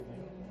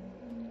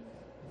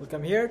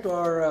Welcome here to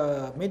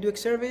our midweek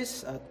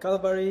service at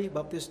Calvary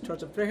Baptist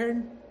Church of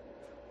Treherne.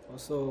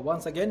 Also,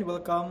 once again,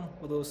 welcome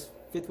to those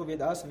faithful with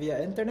us via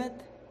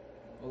internet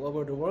all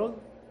over the world,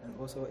 and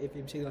also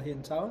FM signal here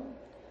in town.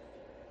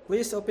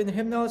 Please open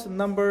hymnals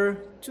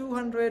number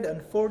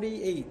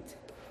 248.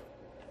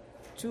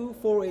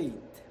 248.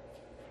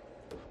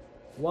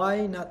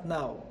 Why not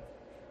now?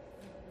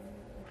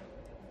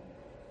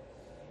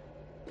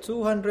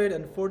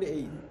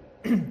 248.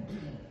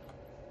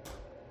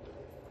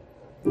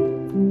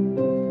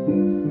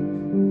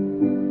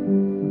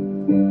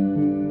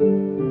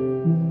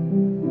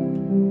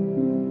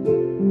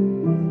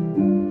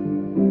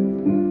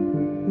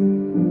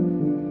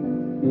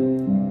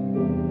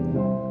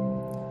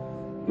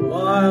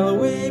 While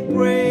we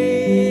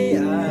pray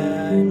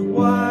and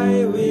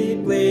while we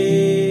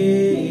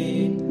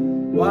play,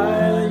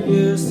 while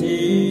you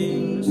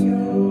sing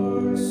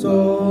your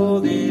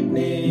soul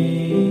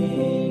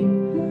deeply,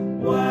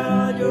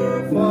 while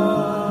your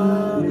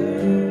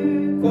Father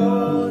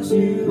calls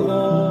you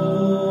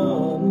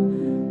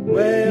home,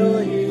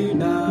 will you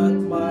not,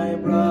 my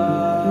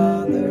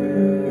brother,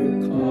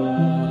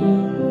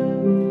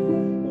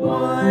 come?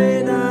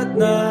 Why not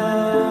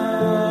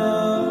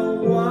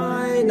now?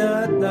 Why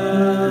not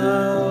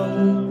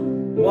now?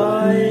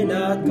 Why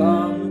not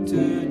come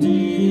to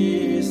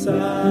Jesus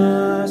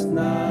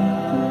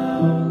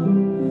now?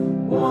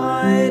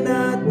 Why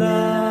not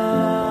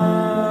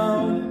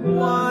now?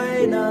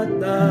 Why not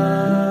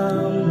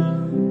now?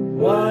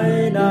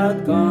 Why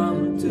not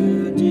come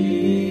to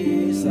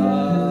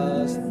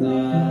Jesus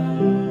now?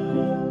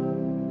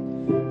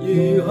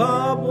 You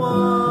have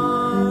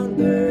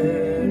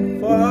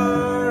wandered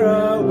far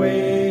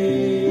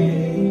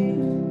away.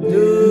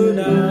 Do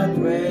not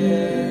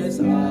rest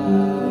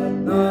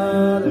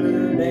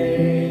another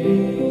day.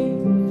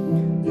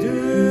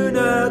 Do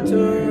not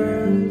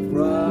turn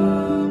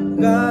from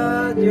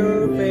God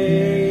your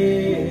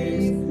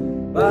face,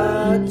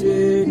 but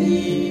to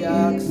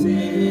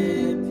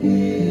accept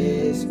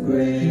His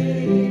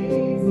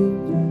grace.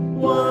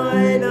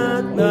 Why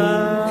not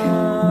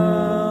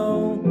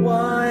now?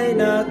 Why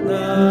not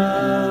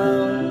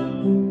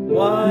now?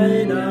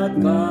 Why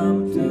not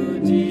come to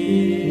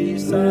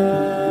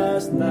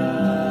Jesus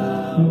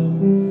now?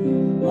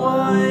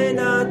 Why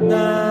not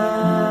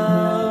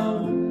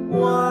now?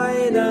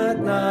 Why not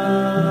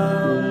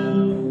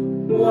now?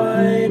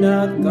 Why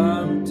not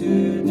come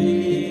to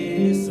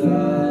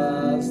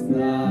Jesus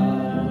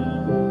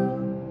now?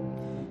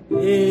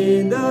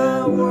 In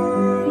the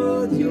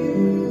world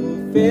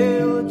you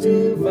fail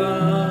to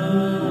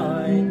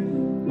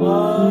find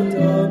aught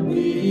of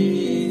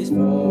peace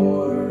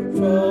for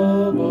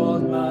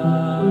troubled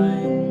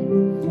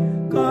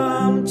mind.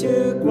 Come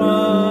to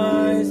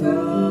Christ,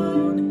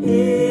 on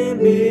Him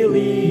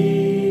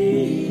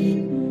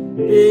believe,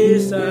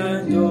 peace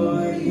and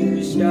joy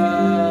you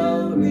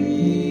shall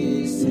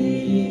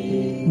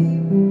receive.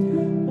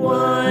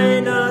 Why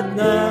not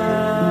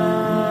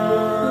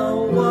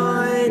now?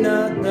 Why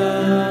not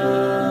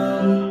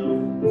now?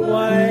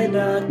 Why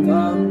not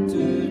come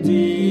to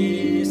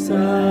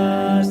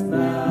Jesus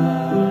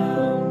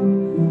now?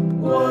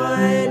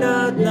 Why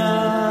not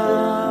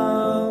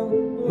now?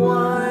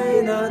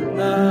 Why not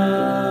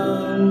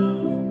now?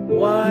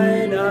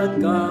 Why not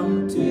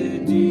come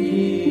to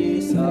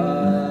Jesus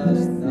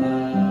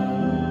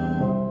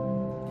now?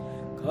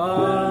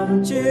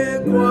 Come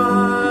to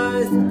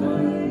Christ,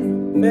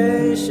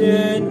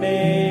 confession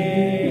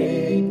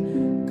make.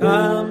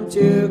 Come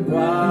to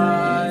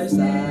Christ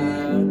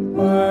and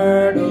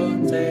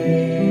pardon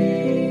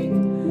take.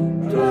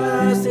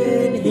 Trust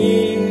in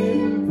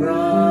Him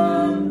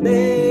from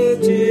day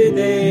to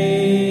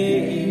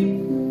day.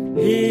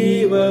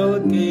 He will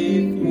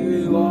give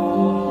you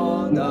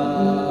all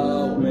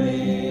the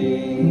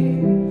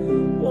way.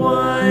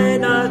 Why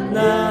not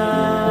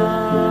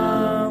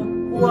now?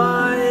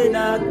 Why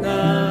not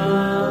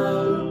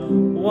now?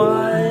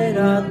 Why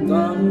not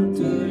come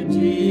to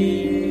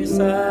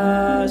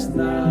Jesus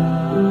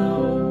now?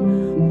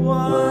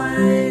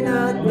 Why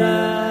not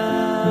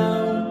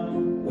now?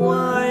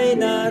 Why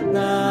not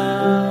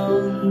now?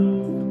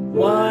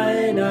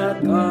 Why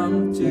not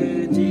come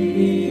to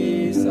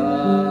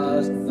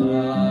Jesus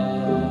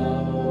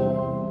now?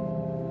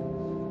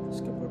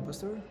 Let's go for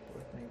Pastor for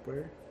opening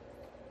prayer.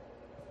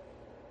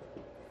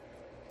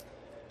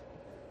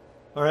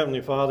 Our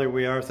Heavenly Father,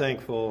 we are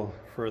thankful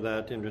for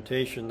that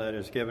invitation that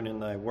is given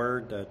in Thy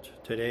Word, that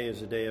today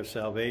is a day of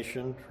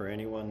salvation for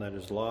anyone that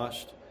is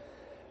lost.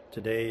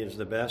 Today is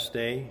the best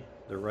day,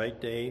 the right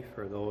day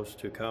for those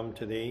to come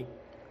to Thee.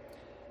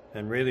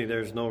 And really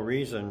there's no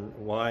reason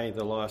why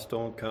the lost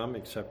don't come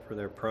except for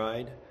their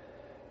pride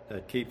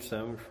that keeps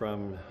them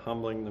from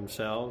humbling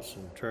themselves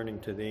and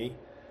turning to Thee.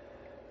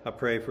 I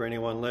pray for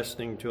anyone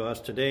listening to us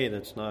today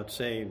that's not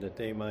saved, that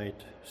they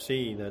might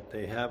see that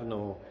they have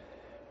no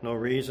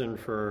reason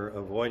for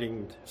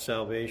avoiding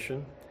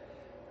salvation,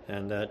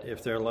 and that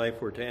if their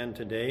life were to end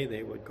today,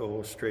 they would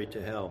go straight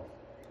to hell.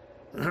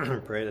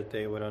 Pray that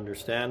they would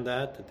understand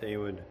that they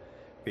would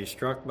be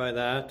struck by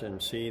that and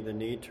see the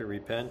need to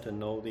repent and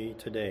know Thee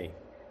today.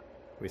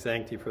 We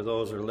thank thee for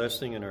those who are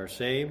listening and are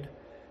saved.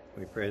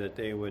 We pray that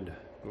they would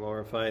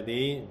glorify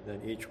thee,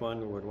 that each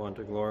one would want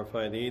to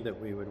glorify thee, that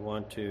we would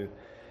want to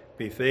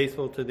be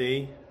faithful to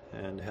thee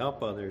and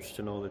help others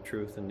to know the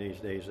truth in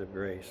these days of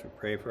grace. We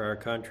pray for our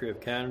country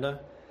of Canada.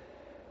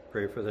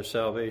 Pray for the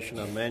salvation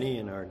of many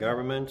in our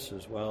governments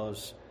as well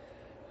as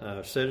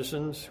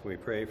citizens. We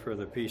pray for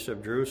the peace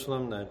of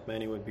Jerusalem, that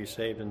many would be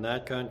saved in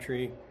that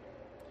country.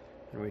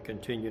 And we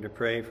continue to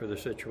pray for the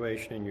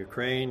situation in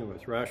Ukraine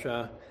with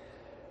Russia.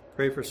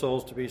 Pray for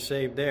souls to be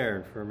saved there,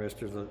 and for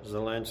Mr.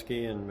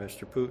 Zelensky and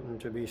Mr. Putin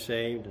to be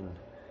saved, and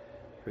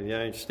for the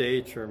United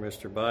States, for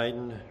Mr.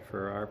 Biden,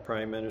 for our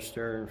Prime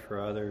Minister, and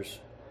for others.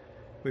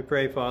 We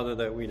pray, Father,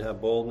 that we'd have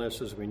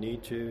boldness as we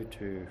need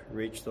to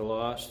reach the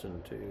lost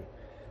and to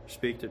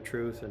speak the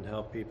truth and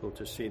help people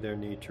to see their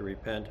need to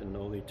repent and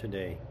know thee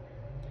today.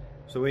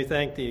 So we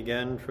thank thee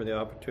again for the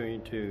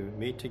opportunity to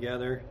meet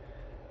together,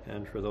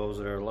 and for those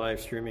that are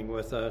live streaming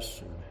with us,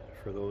 and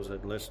for those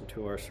that listen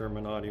to our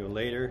sermon audio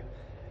later.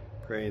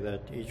 Pray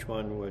that each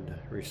one would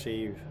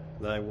receive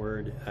thy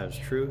word as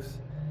truth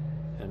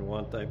and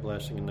want thy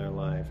blessing in their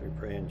lives. We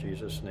pray in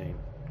Jesus' name.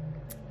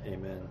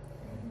 Amen.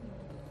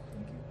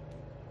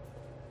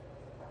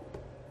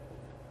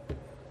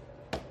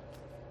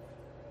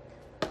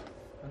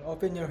 And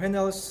open your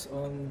hymnals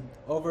on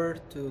over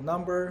to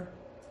number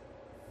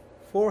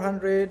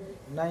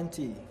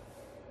 490.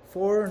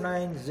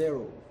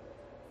 490.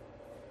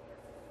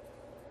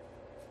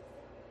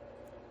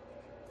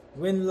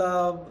 When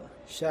love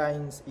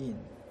shines in.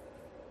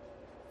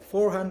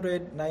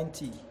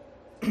 490.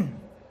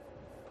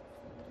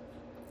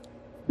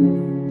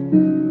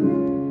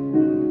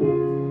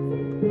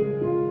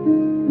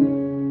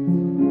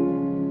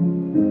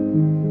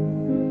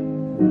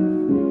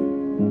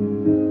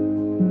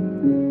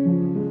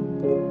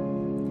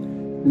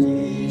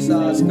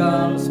 Jesus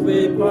comes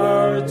with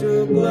power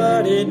to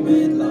gladden,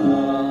 with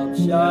love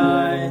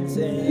shines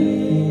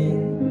in.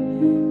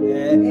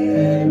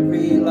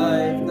 Every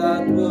life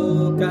that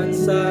woke and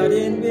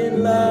saddened, with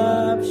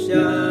love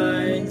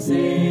shines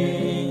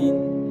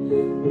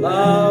in.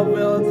 Love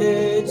will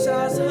teach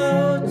us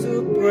how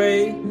to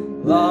pray.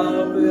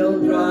 Love will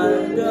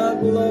drive the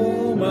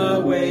gloom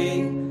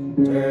away.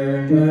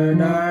 Turn the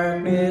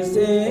darkness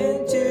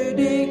into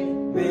day.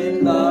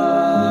 When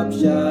love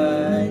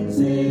shines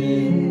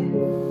in.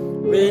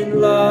 When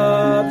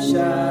love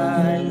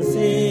shines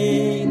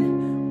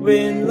in.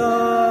 When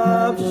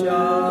love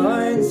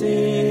shines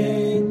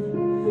in.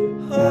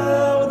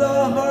 How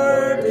the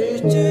heart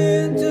is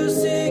tuned to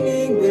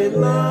singing, with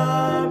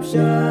love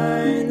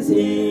shines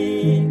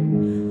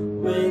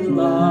in. When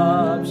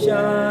love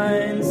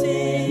shines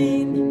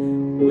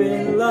in.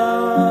 When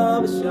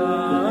love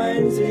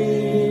shines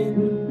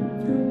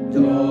in.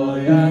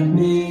 Joy and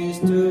peace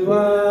to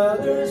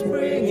others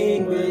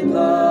bringing, with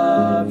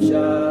love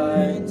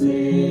shines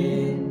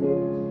in.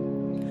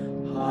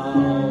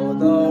 How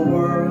the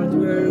world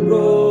will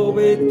grow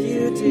with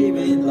beauty,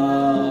 when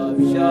love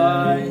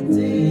shines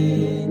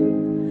in.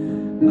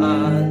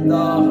 And the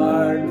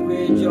heart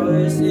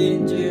rejoices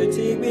in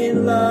duty,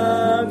 when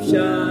love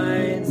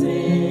shines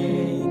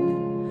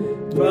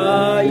in.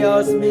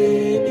 Trials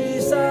may be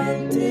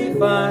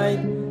sanctified,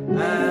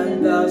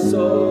 and the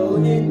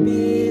soul in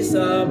peace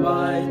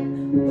abide.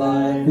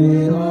 Life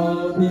will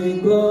all be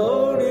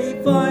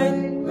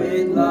glorified,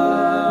 when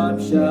love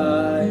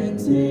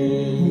shines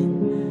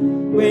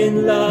in.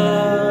 When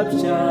love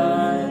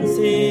shines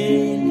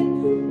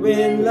in.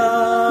 When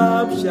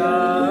love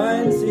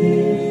shines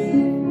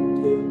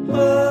in.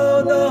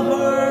 How the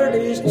heart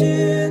is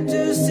tuned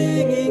to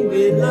singing,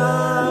 with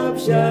love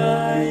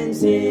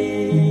shines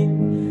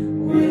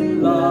in.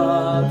 When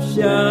love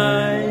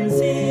shines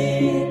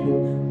in.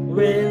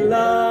 When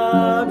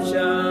love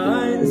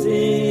shines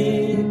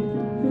in.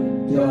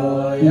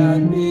 Joy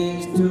and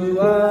peace to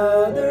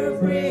others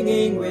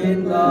bringing,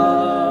 when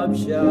love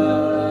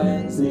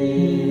shines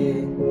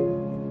in.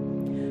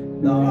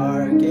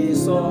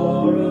 Darkest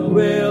sorrow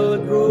will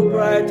grow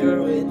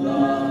brighter, when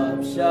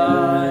love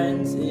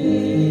shines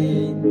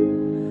in.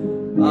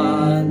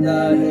 And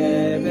the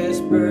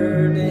heaviest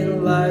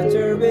burden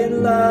lighter,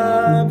 when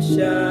love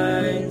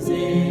shines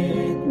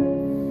in.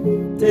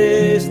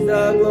 'Tis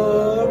the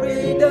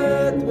glory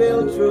that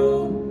will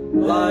through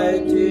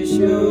light to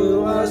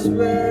show us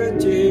where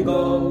to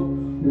go.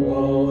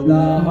 Oh,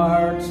 the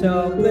heart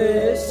shall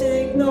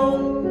blessing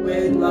know,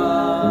 when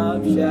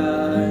love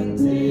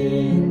shines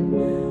in.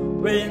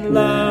 When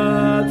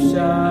love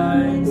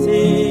shines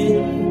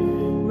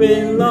in.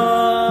 When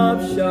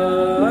love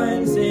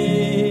shines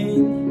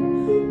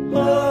in.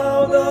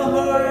 How the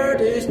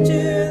heart is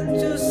tuned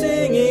to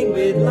singing,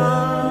 with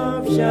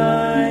love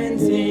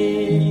shines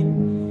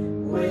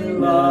in.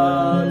 When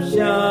love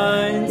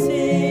shines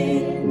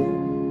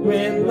in.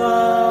 When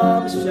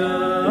love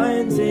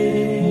shines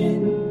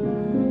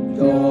in.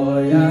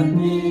 Joy and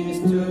peace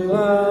to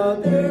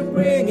others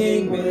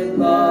bringing, when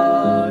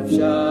love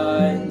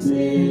shines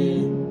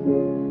in.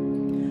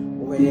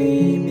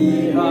 We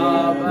may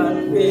have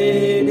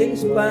unfading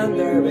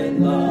splendor,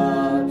 when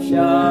love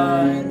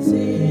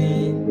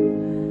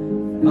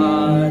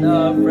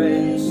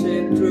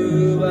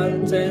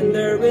and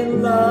tender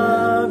when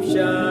love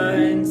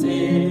shines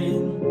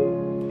in.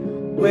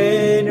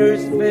 When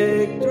earth's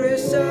victory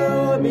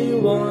shall be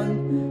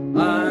won,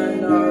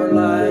 and our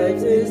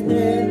lives is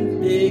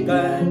then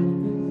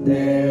begun,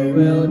 there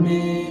will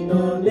be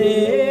no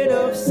need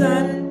of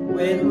sun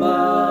when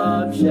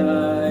love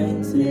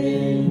shines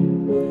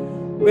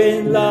in.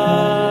 When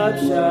love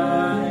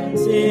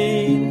shines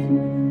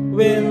in,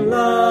 when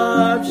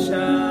love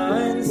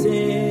shines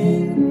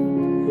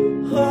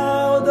in,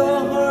 how the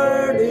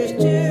heart is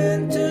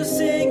tuned to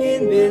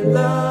singing when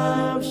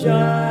love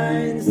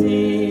shines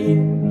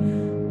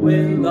in.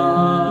 When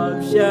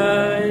love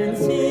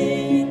shines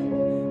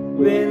in,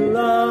 when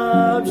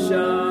love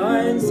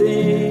shines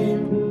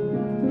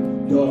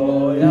in,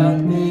 joy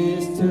and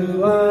peace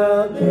to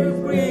others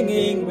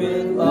bringing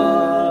when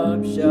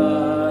love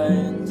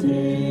shines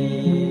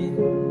in.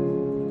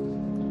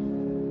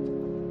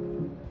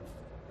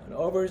 And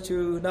over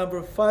to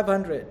number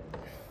 500.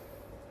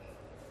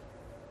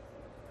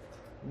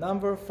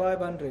 Number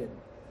 500.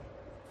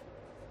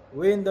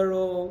 When the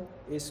roll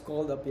is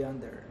called up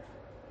yonder.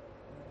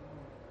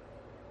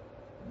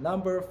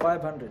 Number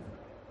 500.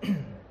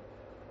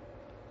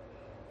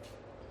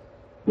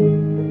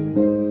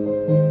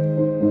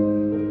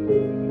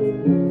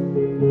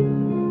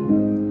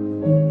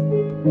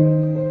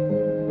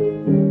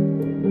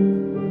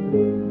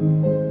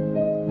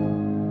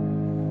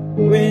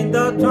 When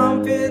the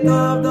trumpet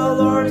of the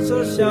Lord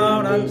shall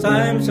sound, and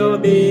time shall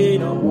be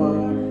no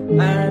more,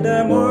 and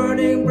the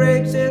morning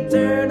breaks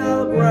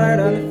eternal, bright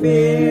and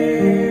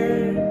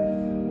fair.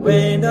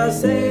 When the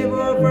save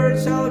of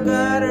earth shall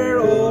gather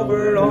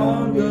over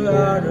on the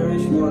other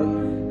shore,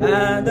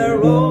 and the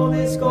roll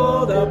is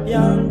called up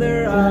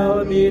yonder,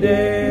 I'll be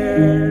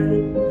there.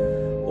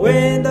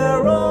 When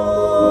the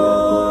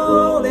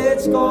roll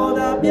is called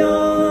up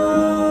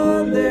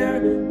yonder,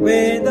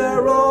 when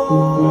the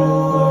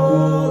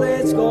roll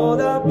is called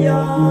up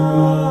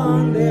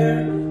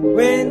yonder,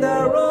 when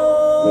the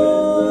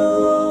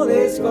roll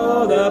is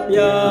called up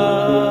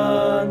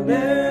yonder,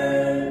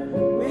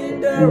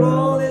 when the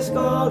roll is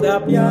called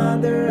up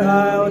yonder,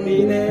 I'll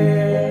be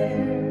there.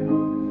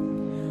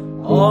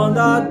 On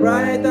that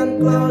bright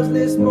and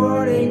cloudless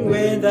morning,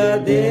 when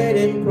the dead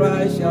in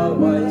Christ shall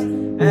rise,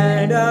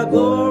 and the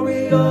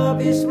glory of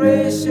His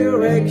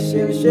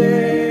resurrection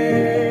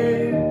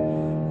share,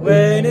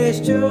 when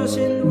His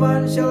chosen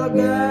ones shall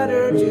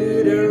gather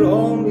to their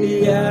home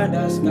beyond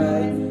the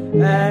sky,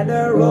 and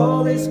the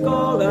roll is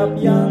called up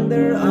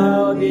yonder,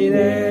 I'll be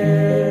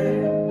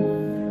there.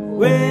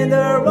 When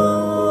the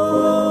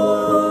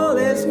roll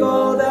is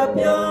called up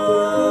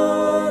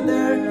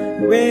yonder,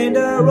 when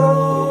the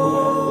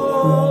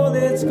roll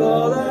is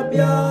called up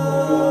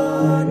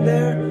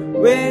yonder,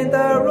 when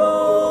the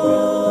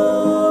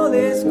roll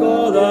is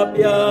called up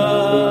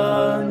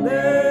yonder,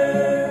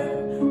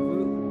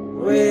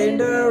 when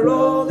the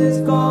roll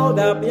is called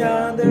up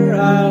yonder,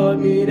 I'll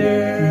be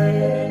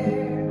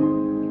there.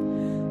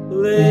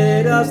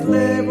 Let us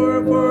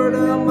labor for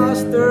the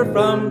Master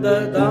from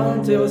the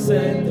dawn till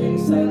setting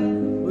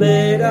sun.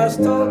 Let us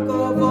talk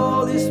of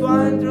all His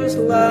wondrous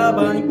love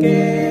and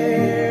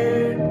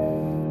care.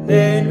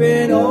 Then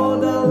when all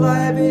the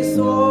life is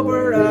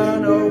over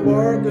and our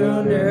work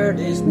on earth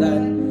is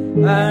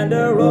done, and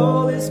the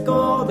roll is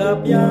called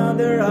up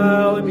yonder,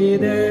 I'll be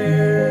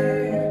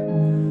there.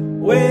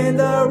 When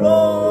the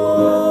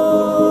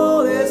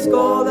roll is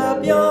called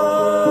up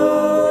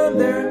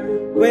yonder,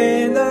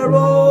 when the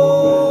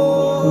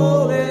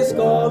roll is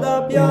called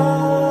up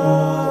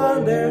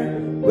yonder,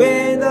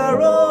 when the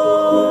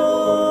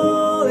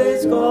roll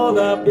is called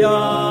up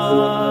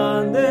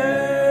yonder,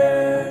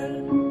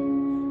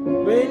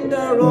 when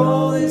the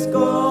roll is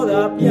called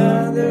up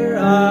yonder,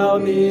 I'll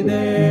be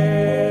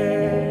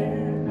there.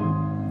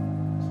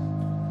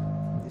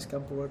 Please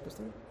come forward,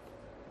 Pastor.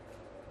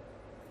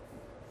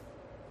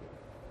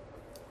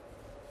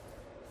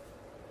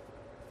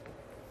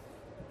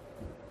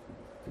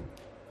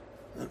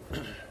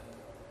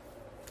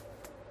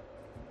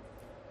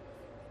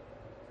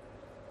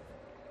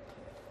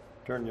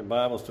 Turn your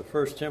Bibles to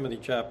 1 Timothy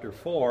chapter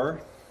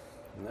 4.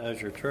 And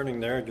as you're turning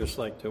there, I'd just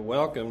like to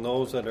welcome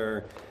those that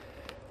are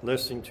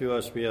listening to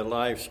us via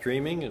live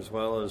streaming, as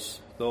well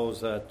as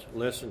those that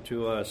listen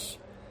to us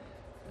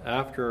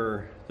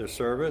after the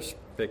service,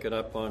 pick it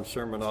up on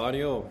sermon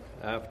audio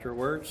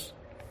afterwards.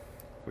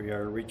 We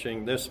are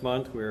reaching, this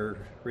month,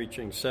 we're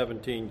reaching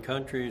 17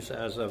 countries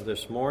as of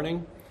this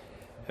morning.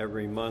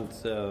 Every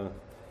month the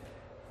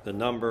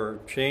number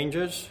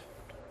changes,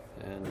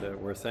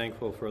 and we're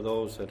thankful for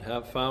those that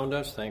have found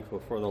us, thankful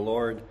for the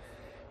Lord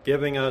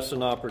giving us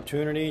an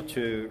opportunity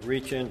to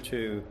reach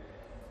into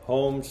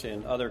homes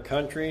in other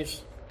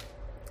countries,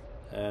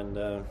 and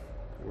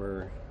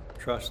we're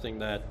trusting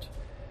that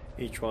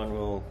each one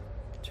will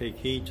take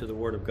heed to the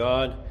Word of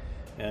God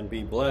and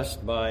be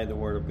blessed by the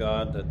Word of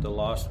God, that the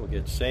lost will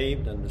get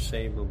saved and the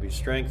saved will be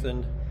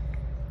strengthened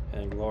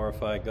and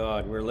glorify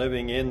God. We're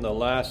living in the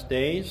last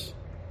days,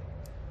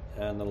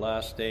 and the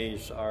last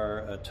days are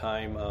a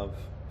time of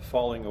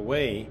falling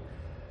away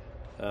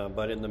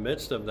but in the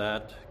midst of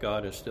that,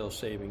 God is still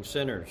saving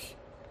sinners.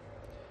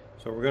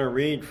 So we're going to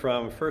read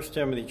from 1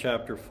 Timothy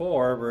chapter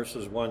 4,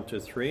 verses 1 to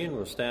 3, and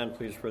we'll stand,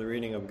 please, for the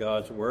reading of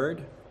God's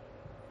Word.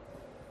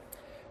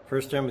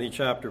 1 Timothy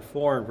chapter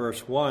 4 and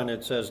verse 1,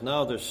 it says,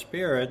 "Now the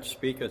Spirit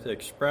speaketh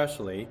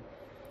expressly,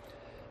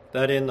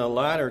 that in the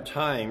latter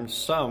times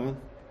some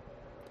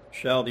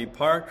shall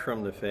depart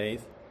from the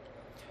faith,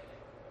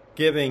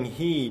 giving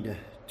heed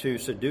to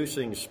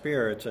seducing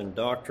spirits and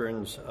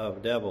doctrines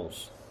of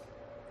devils,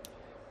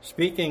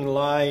 speaking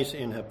lies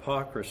in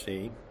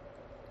hypocrisy,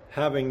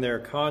 having their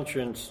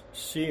conscience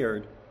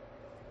seared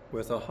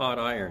with a hot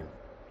iron,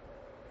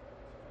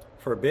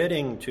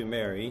 forbidding to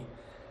marry,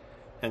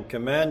 and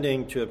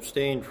commanding to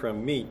abstain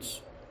from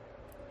meats,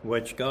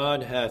 which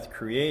God hath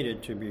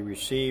created to be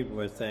received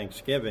with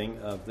thanksgiving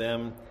of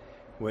them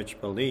which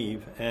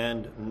believe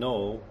and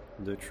know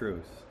the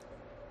truth."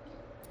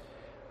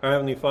 Our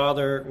Heavenly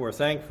Father, we're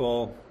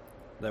thankful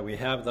that we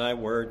have Thy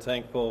Word,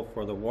 thankful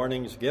for the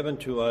warnings given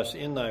to us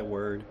in Thy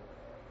Word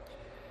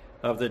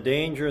of the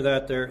danger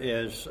that there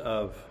is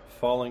of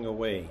falling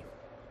away,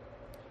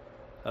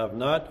 of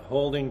not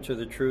holding to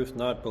the truth,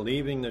 not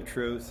believing the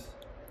truth,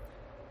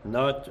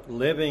 not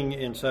living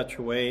in such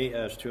a way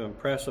as to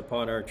impress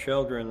upon our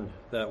children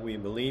that we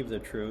believe the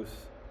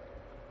truth.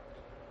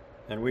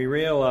 And we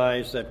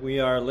realize that we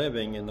are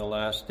living in the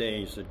last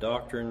days. The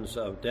doctrines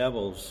of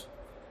devils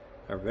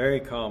are very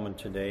common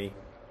today.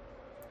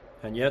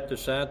 And yet the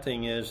sad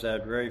thing is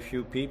that very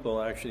few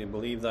people actually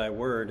believe Thy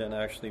Word and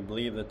actually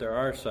believe that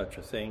there is such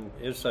a thing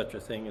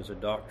as a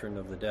doctrine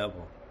of the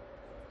devil.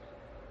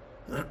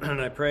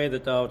 And I pray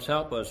that Thou wouldst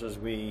help us as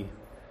we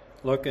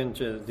look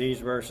into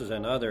these verses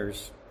and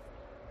others,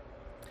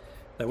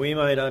 that we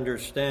might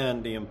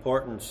understand the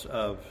importance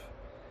of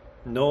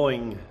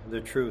knowing the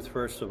truth,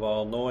 first of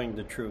all, knowing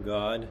the true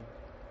God,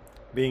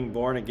 being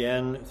born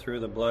again through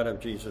the blood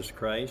of Jesus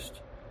Christ,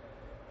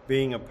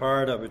 being a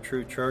part of a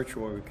true church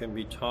where we can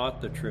be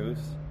taught the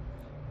truth,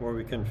 where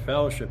we can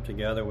fellowship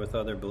together with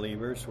other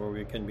believers, where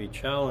we can be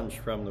challenged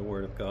from the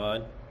Word of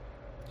God.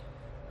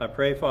 I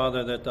pray,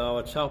 Father, that Thou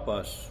wouldst help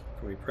us.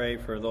 We pray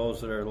for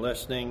those that are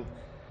listening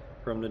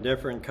from the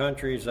different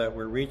countries that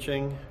we're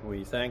reaching.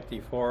 We thank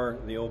Thee for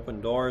the open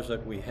doors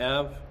that we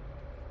have.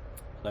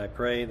 And I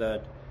pray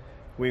that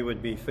we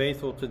would be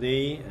faithful to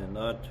Thee and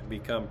not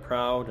become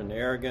proud and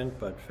arrogant,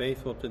 but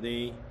faithful to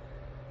Thee,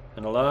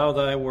 and allow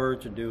Thy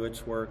Word to do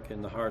its work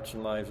in the hearts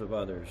and lives of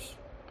others.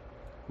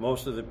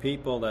 Most of the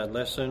people that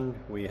listen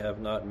we have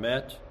not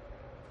met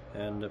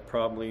and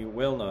probably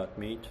will not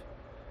meet,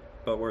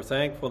 but we're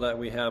thankful that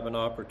we have an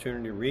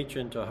opportunity to reach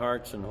into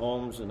hearts and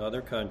homes in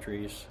other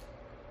countries,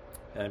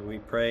 and we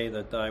pray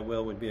that Thy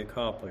will would be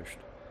accomplished.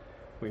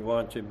 We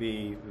want to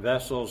be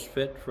vessels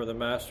fit for the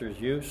Master's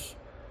use,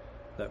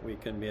 that we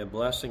can be a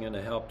blessing and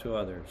a help to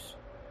others.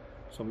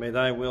 So may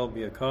Thy will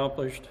be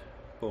accomplished,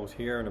 both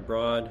here and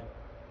abroad,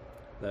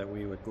 that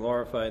we would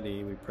glorify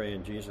Thee, we pray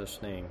in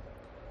Jesus' name.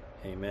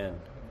 Amen.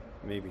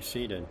 You may be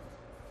seated.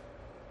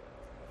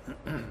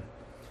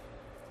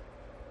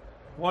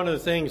 One of the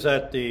things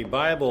that the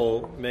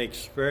Bible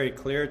makes very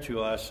clear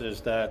to us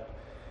is that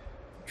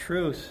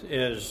truth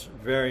is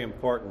very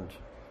important.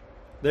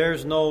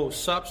 There's no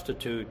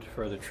substitute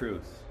for the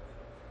truth.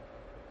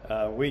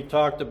 We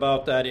talked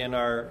about that in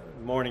our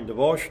morning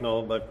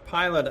devotional, but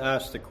Pilate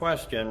asked the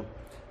question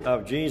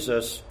of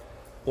Jesus,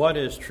 "What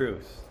is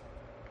truth?"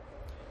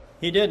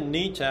 He didn't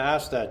need to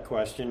ask that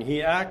question.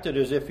 He acted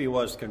as if he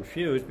was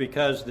confused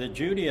because the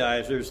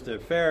Judaizers, the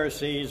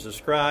Pharisees, the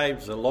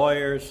scribes, the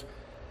lawyers,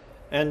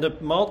 and the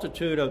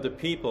multitude of the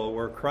people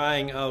were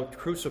crying out,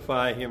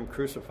 "Crucify him,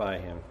 crucify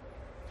him."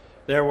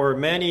 There were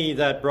many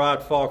that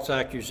brought false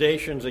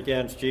accusations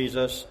against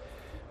Jesus,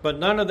 but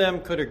none of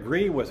them could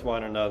agree with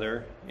one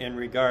another in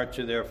regard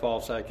to their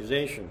false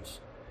accusations.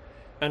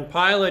 And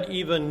Pilate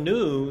even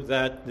knew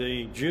that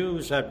the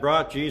Jews had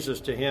brought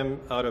Jesus to him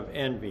out of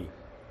envy.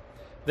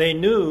 They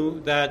knew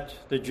that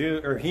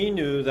he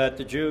knew that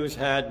the Jews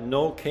had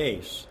no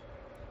case.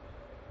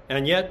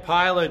 And yet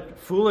Pilate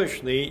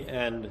foolishly,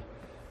 and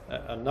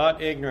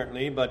not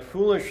ignorantly, but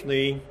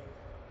foolishly,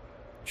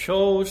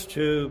 chose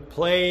to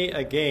play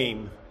a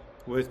game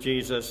with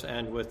Jesus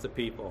and with the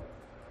people.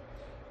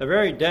 A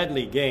very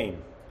deadly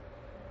game.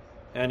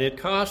 And it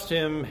cost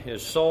him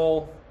his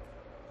soul.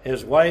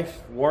 His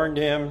wife warned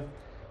him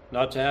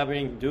not to have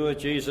anything to do with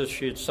Jesus.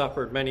 She had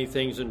suffered many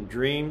things in a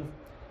dream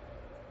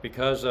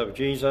because of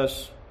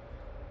Jesus,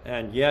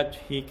 and yet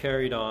he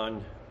carried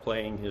on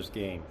playing his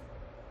game.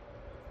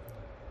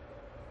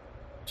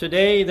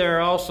 Today, there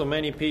are also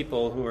many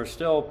people who are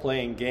still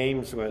playing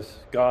games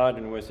with God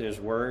and with His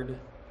Word,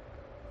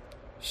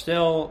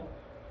 still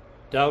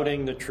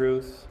doubting the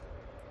truth,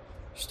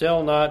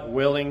 still not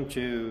willing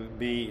to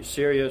be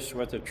serious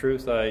with the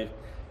truth. I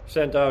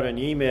sent out an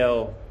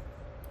email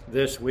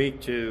this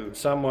week to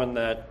someone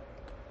that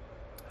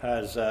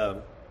has, I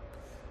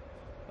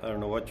don't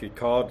know what you'd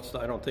call it.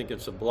 I don't think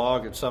it's a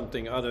blog. It's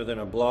something other than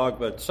a blog.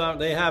 But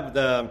they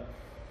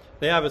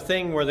have a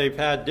thing where they've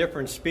had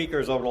different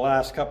speakers over the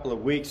last couple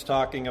of weeks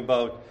talking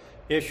about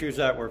issues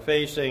that we're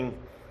facing.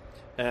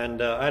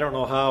 And I don't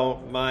know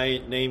how my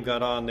name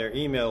got on their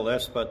email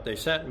list, but they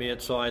sent me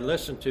it, so I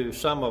listened to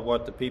some of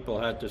what the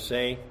people had to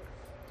say.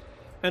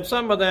 And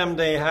some of them,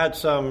 they had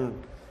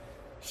some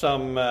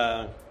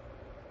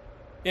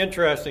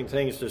interesting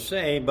things to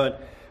say,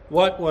 but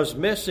what was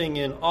missing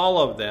in all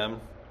of them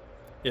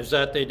is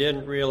that they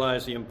didn't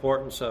realize the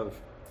importance of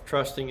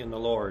trusting in the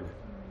Lord.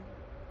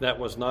 That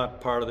was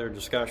not part of their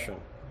discussion.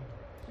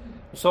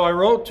 So I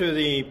wrote to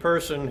the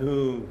person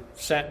who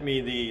sent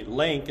me the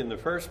link in the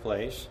first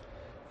place,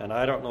 and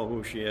I don't know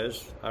who she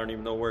is. I don't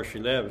even know where she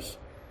lives.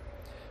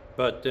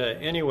 But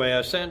anyway,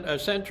 I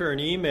sent her an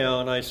email,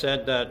 and I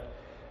said that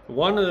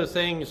one of the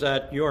things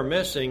that you're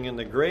missing, and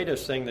the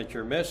greatest thing that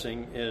you're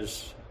missing,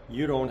 is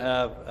you don't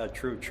have a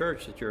true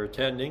church that you're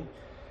attending.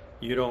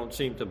 You don't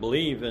seem to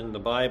believe in the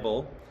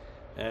Bible,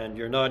 and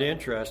you're not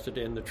interested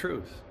in the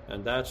truth.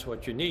 And that's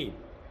what you need.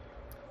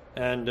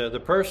 And the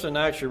person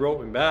actually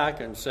wrote me back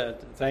and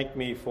thanked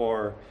me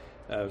for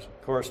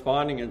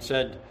corresponding, and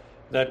said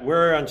that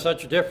we're on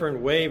such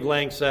different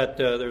wavelengths that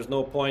there's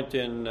no point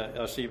in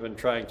us even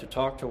trying to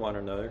talk to one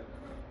another.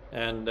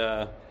 And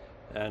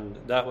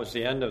that was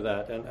the end of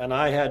that. And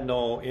I had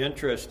no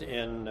interest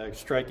in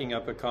striking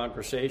up a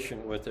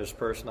conversation with this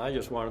person. I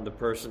just wanted the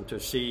person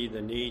to see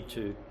the need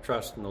to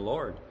trust in the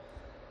Lord.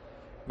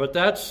 But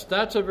that's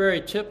a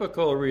very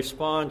typical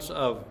response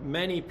of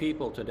many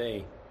people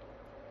today.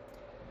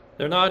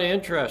 They're not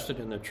interested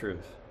in the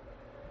truth.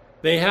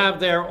 They have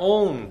their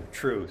own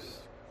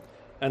truth,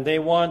 and they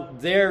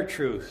want their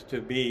truth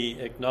to be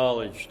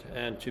acknowledged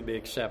and to be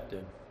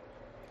accepted.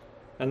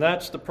 And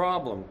that's the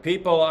problem.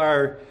 People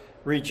are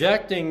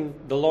rejecting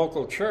the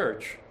local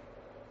church,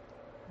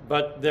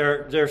 but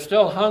they're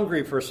still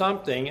hungry for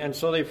something, and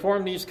so they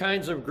form these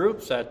kinds of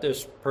groups that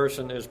this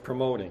person is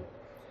promoting.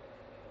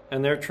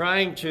 And they're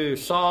trying to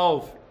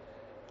solve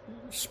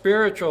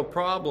spiritual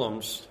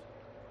problems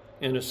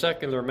in a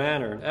secular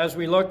manner. As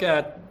we look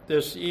at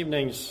this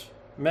evening's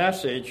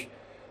message,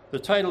 the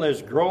title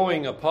is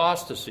Growing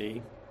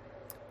Apostasy.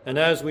 And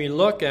as we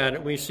look at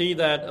it, we see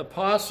that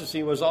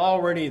apostasy was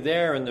already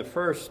there in the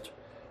first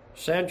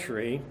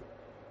century,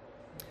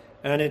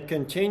 and it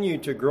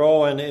continued to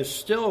grow and is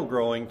still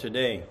growing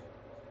today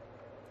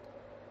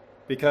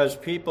because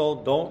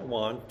people don't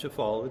want to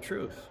follow the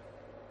truth.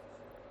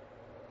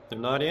 They're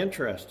not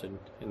interested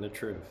in the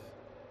truth.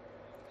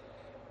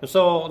 And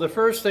so the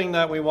first thing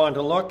that we want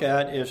to look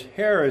at is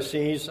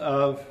heresies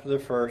of the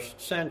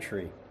first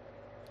century.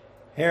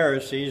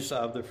 Heresies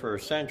of the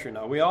first century.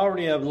 Now, we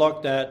already have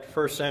looked at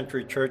first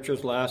century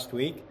churches last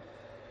week,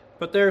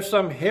 but there are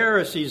some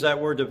heresies that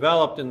were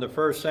developed in the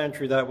first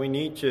century that we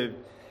need to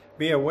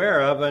be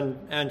aware of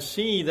and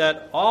see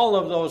that all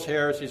of those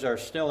heresies are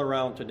still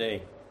around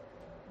today.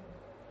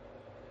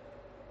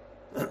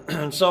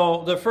 And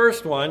so the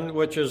first one,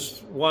 which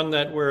is one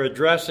that we're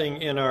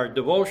addressing in our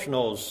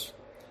devotionals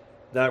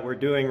that we're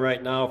doing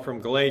right now from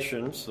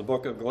Galatians, the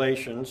book of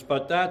Galatians,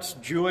 but that's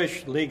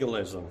Jewish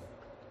legalism.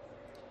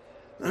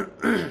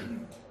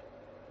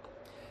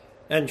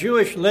 And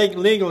Jewish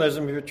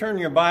legalism, if you turn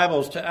your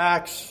Bibles to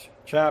Acts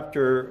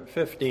chapter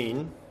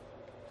 15.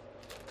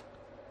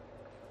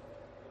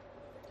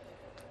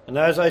 And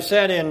as I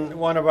said in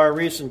one of our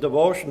recent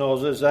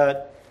devotionals, is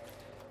that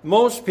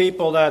most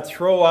people that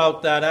throw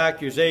out that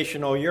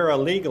accusation, oh, you're a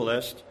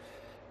legalist,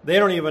 they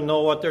don't even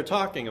know what they're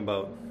talking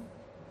about.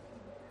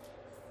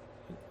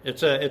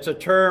 It's a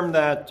term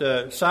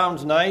that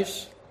sounds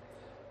nice,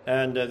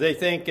 and they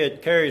think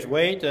it carries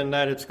weight and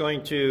that it's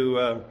going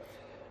to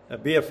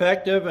be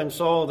effective, and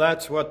so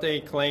that's what they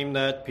claim,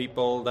 that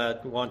people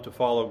that want to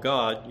follow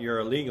God, you're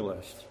a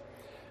legalist.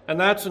 And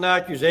that's an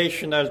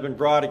accusation that has been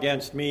brought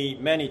against me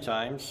many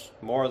times,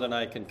 more than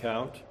I can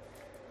count.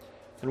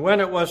 And when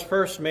it was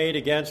first made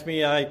against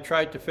me, I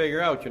tried to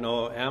figure out,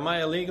 am I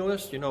a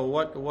legalist?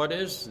 What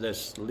is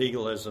this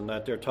legalism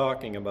that they're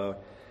talking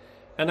about?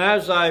 And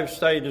as I've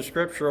studied the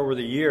Scripture over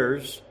the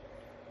years,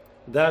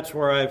 that's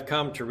where I've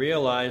come to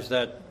realize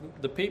that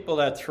the people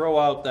that throw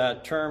out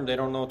that term, they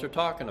don't know what they're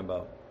talking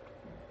about.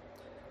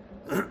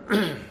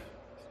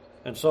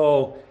 And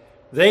so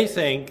they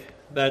think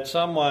that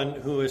someone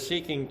who is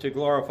seeking to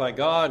glorify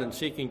God and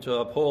seeking to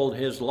uphold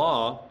His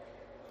law,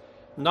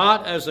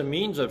 not as a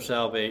means of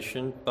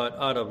salvation, but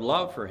out of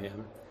love for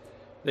Him,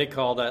 they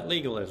call that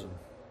legalism.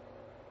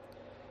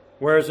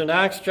 Whereas in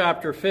Acts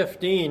chapter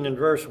 15 and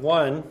verse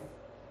 1,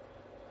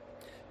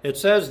 it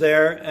says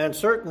there, and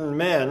certain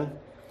men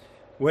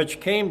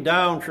which came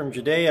down from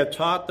Judea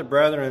taught the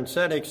brethren and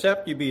said,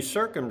 except you be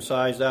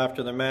circumcised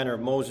after the manner of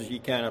Moses, ye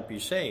cannot be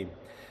saved.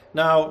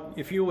 Now,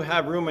 if you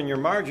have room in your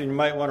margin, you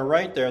might want to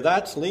write there,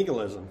 that's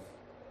legalism.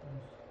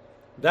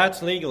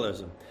 That's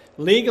legalism.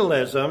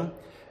 Legalism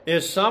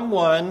is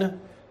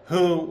someone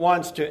who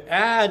wants to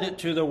add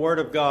to the Word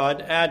of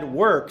God, add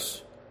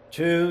works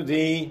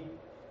to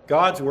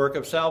God's work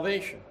of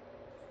salvation.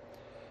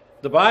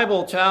 The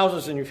Bible tells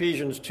us in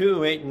Ephesians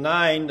 2, 8 and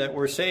 9 that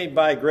we're saved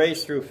by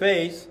grace through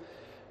faith,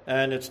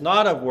 and it's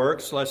not of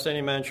works, lest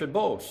any man should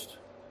boast.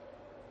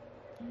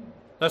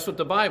 That's what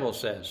the Bible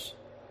says.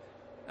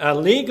 A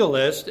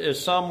legalist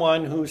is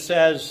someone who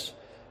says,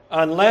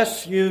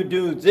 unless you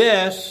do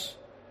this,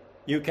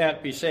 you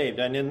can't be saved.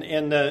 And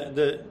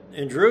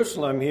in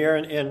Jerusalem here,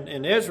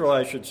 in Israel,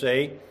 I should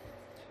say,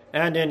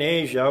 and in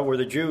Asia, where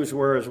the Jews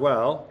were as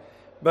well,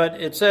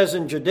 but it says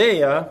in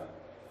Judea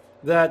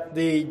that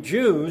the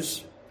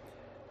Jews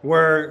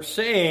were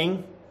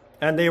saying,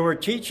 and they were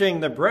teaching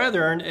the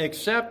brethren,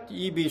 except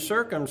ye be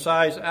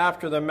circumcised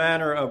after the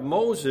manner of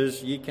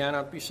Moses, ye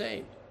cannot be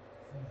saved.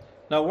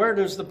 Now, where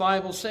does the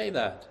Bible say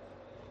that?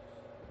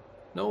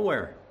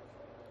 Nowhere.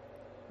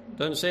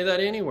 Doesn't say that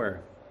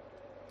anywhere.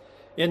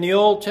 In the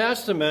Old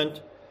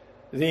Testament,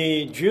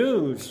 the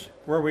Jews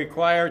were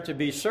required to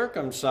be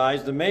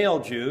circumcised, the male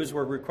Jews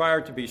were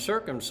required to be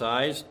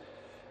circumcised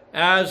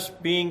as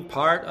being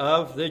part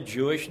of the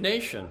Jewish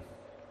nation.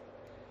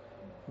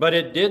 But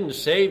it didn't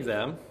save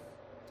them.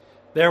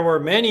 There were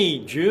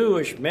many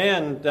Jewish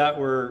men that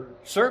were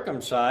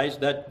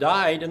circumcised that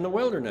died in the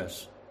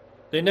wilderness.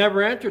 They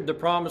never entered the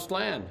promised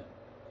land.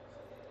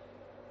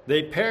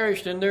 They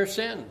perished in their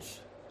sins.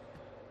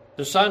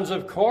 The sons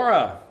of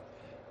Korah,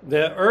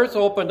 the earth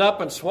opened up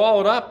and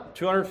swallowed up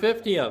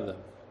 250 of them.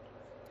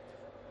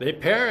 They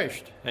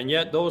perished, and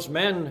yet those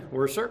men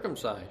were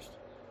circumcised.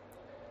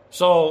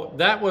 So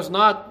that was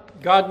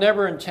not, God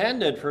never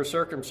intended for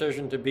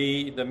circumcision to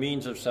be the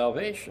means of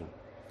salvation.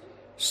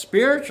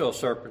 Spiritual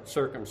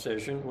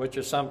circumcision, which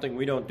is something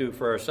we don't do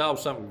for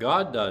ourselves, something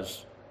God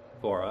does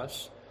for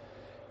us,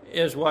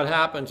 is what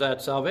happens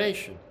at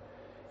salvation.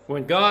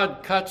 When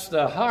God cuts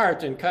the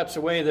heart and cuts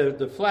away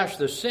the flesh,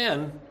 the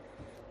sin,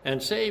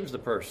 and saves the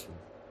person.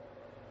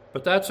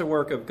 But that's a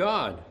work of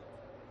God.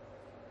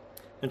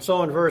 And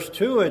so in verse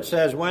 2 it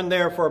says, when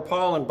therefore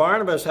Paul and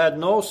Barnabas had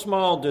no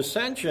small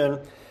dissension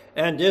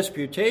and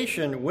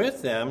disputation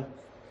with them,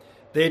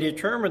 they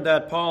determined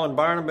that Paul and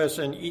Barnabas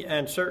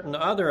and certain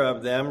other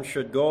of them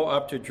should go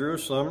up to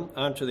Jerusalem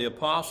unto the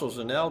apostles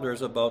and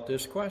elders about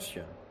this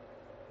question.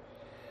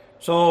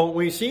 So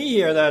we see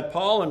here that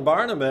Paul and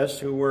Barnabas,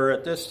 who were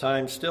at this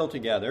time still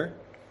together,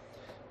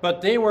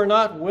 but they were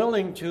not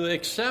willing to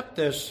accept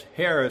this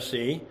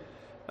heresy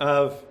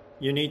of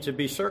you need to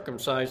be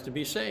circumcised to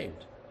be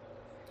saved.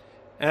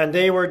 And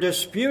they were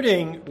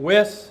disputing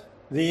with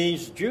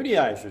these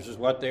Judaizers, is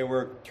what they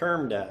were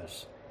termed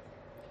as.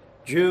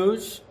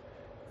 Jews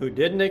who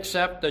didn't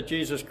accept that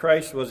Jesus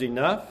Christ was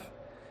enough,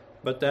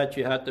 but that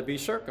you had to be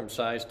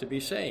circumcised to be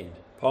saved.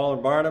 Paul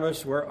and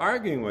Barnabas were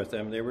arguing with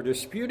them. They were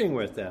disputing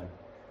with them.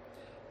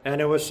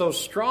 And it was so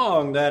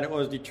strong that it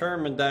was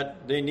determined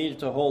that they needed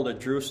to hold a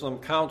Jerusalem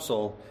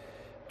council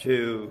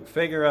to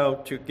figure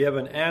out, to give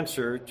an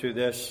answer to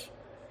this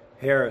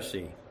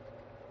heresy.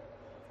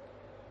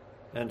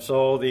 And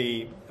so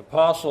the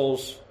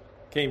apostles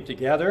came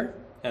together,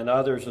 and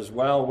others as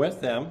well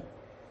with them,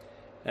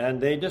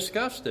 and they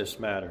discussed this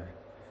matter,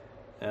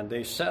 and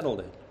they settled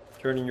it.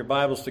 Turn in your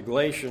Bibles to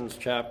Galatians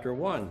chapter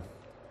 1.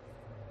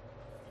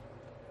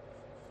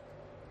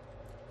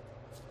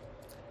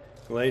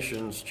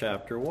 Galatians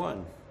chapter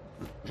 1.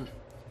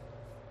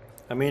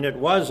 I mean, it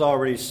was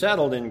already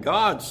settled in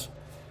God's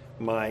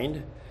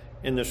mind.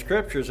 In the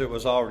Scriptures, it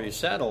was already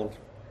settled.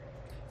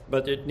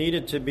 But it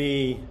needed to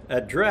be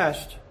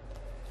addressed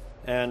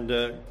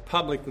and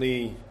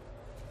publicly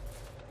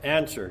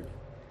answered.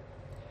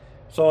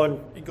 So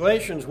in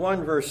Galatians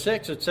 1 verse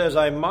 6, it says,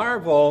 I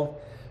marvel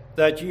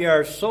that ye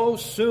are so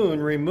soon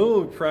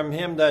removed from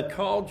him that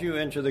called you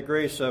into the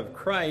grace of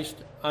Christ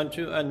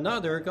unto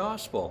another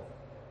gospel.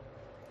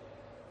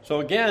 So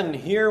again,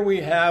 here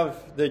we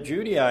have the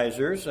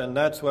Judaizers, and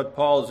that's what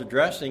Paul is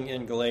addressing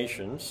in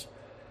Galatians,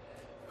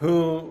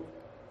 who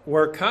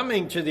were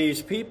coming to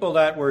these people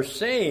that were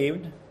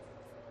saved,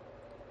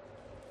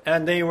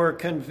 and they were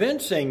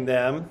convincing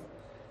them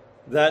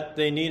that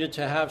they needed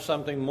to have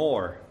something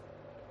more.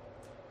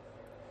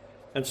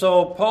 And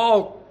so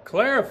Paul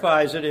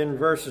clarifies it in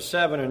verses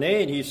 7 and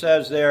 8. He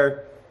says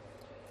there,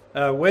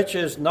 which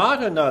is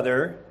not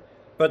another,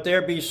 but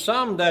there be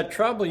some that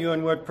trouble you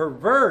and would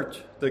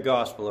pervert the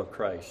gospel of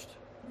Christ.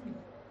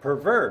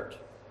 Pervert.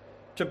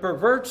 To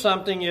pervert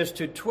something is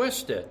to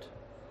twist it,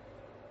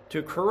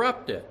 to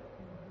corrupt it.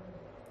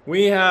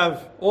 We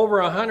have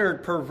over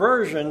 100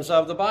 perversions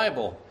of the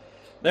Bible.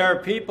 There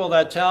are people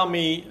that tell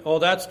me, oh,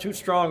 that's too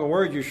strong a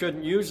word, you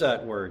shouldn't use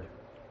that word.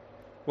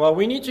 Well,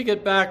 we need to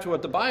get back to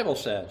what the Bible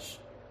says.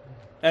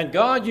 And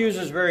God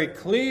uses very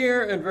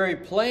clear and very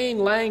plain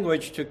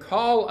language to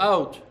call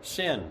out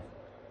sin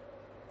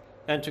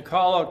and to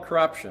call out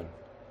corruption.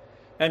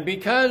 And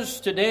because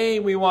today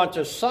we want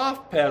to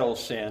soft pedal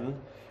sin,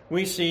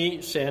 we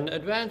see sin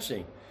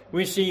advancing.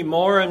 We see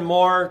more and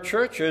more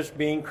churches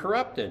being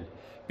corrupted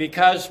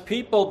because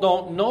people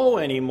don't know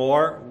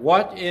anymore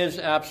what is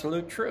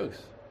absolute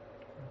truth.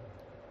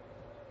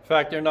 In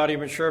fact, they're not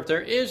even sure if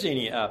there is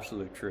any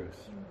absolute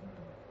truth.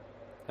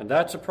 And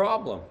that's a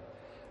problem.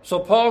 So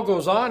Paul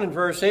goes on in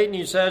verse 8 and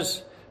he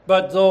says,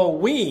 but though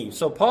we,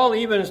 so Paul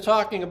even is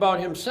talking about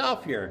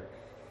himself here.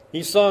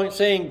 He's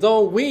saying,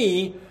 though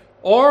we,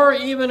 or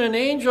even an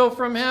angel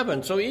from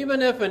heaven. So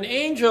even if an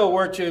angel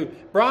were to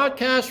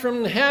broadcast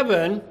from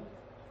heaven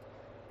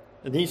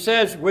And he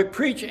says, we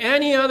preach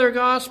any other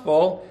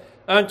gospel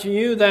unto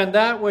you than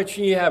that which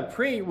we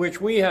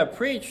have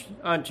preached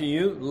unto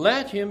you,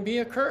 let him be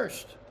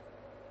accursed.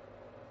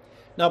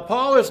 Now,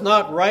 Paul is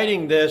not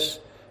writing this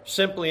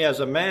simply as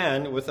a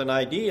man with an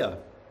idea.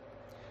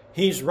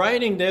 He's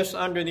writing this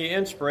under the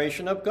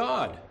inspiration of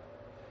God.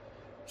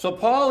 So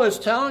Paul is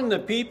telling the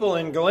people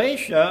in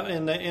Galatia,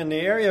 in the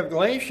area of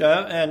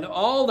Galatia, and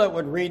all that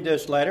would read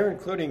this letter,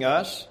 including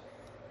us,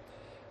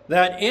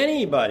 that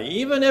anybody,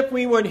 even if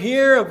we would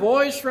hear a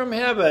voice from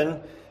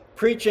heaven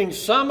preaching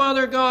some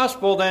other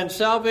gospel than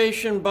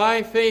salvation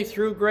by faith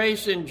through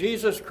grace in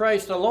Jesus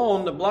Christ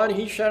alone, the blood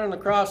he shed on the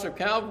cross of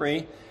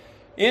Calvary,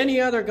 any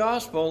other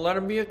gospel, let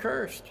him be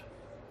accursed.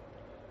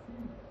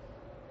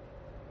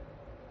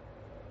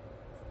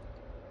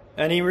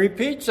 And he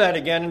repeats that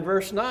again in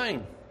verse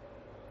 9.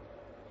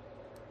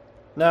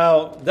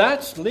 Now,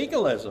 that's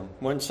legalism.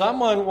 When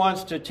someone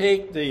wants to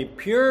take the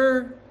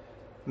pure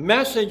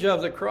message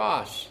of the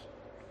cross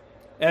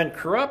and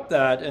corrupt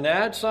that and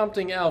add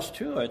something else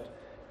to it,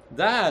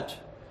 that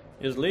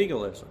is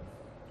legalism.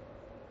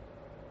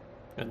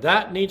 And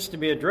that needs to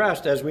be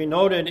addressed, as we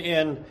noted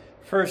in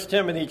 1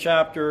 Timothy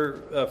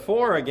chapter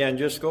 4 again.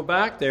 Just go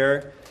back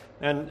there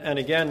and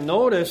again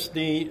notice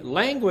the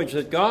language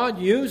that God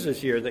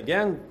uses here.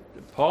 Again,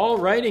 Paul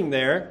writing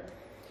there,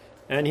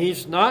 and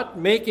he's not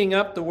making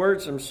up the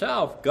words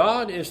himself.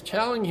 God is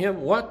telling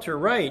him what to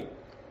write.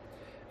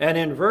 And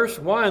in verse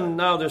 1,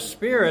 now the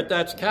Spirit,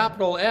 that's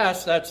capital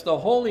S, that's the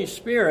Holy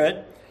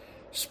Spirit,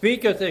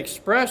 speaketh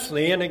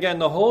expressly. And again,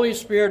 the Holy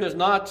Spirit is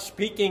not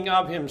speaking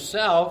of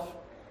himself.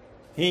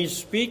 He's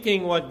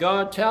speaking what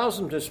God tells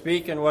him to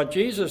speak and what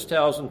Jesus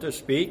tells him to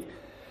speak.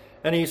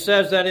 And he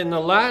says that in the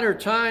latter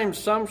times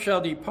some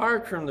shall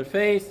depart from the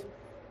faith,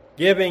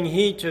 giving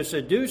heed to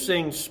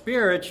seducing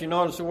spirits. You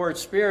notice the word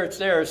spirits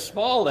there is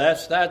small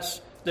s.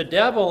 That's the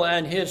devil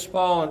and his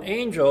fallen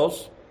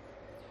angels.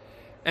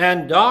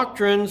 And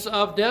doctrines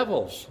of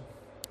devils.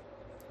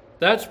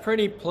 That's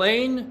pretty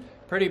plain,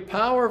 pretty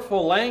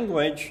powerful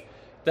language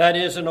that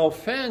is an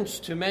offense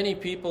to many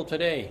people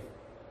today.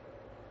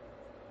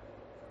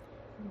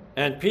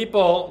 And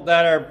people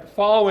that are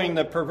following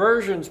the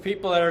perversions,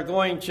 people that are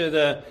going to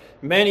the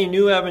many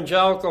new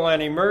evangelical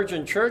and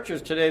emergent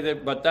churches today,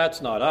 but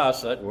that's not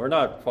us. We're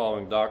not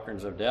following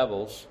doctrines of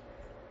devils.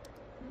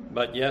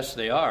 But yes,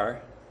 they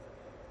are,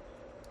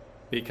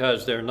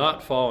 because they're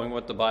not following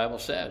what the Bible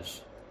says.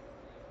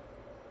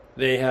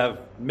 They have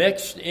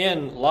mixed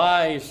in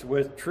lies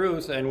with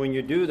truth, and when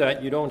you do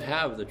that, you don't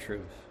have the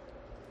truth.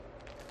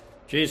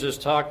 Jesus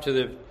talked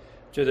to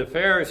the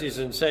Pharisees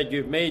and said,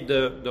 you've made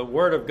the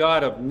word of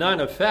God of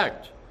none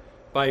effect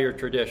by your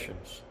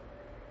traditions.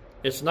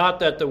 It's not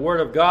that the word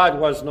of God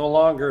was no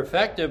longer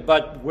effective,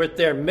 but with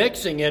their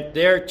mixing it,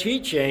 their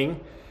teaching,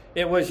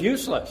 it was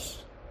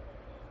useless.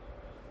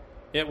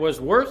 It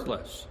was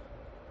worthless.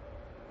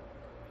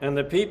 And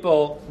the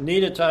people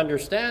needed to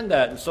understand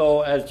that. And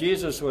so as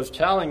Jesus was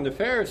telling the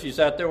Pharisees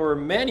that there were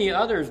many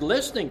others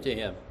listening to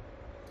him.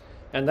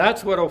 And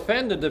that's what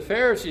offended the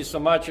Pharisees so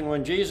much. And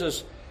when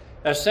Jesus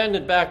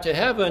ascended back to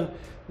heaven,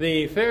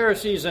 the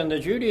Pharisees and the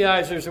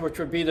Judaizers, which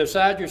would be the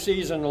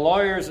Sadducees and the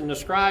lawyers and the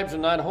scribes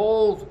and that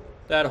whole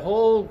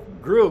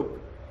group,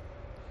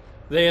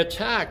 they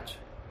attacked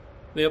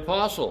the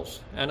apostles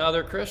and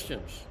other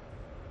Christians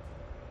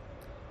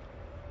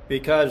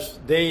because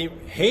they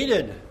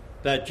hated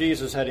that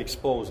Jesus had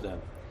exposed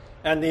them.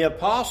 And the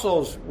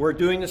apostles were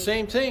doing the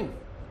same thing.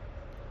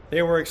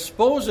 They were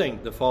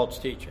exposing the false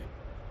teaching.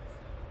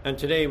 And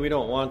today we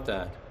don't want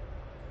that.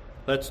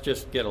 Let's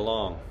just get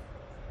along.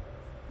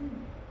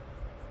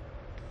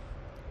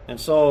 And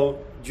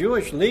so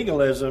Jewish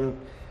legalism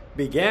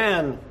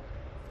began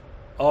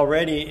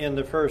already in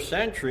the first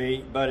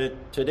century,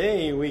 but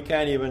today we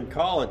can't even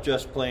call it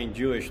just plain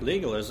Jewish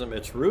legalism.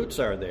 Its roots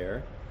are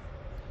there.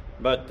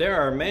 But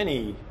there are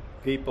many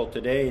people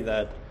today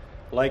that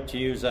like to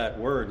use that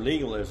word,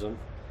 legalism,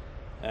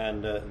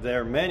 and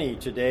there are many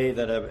today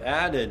that have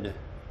added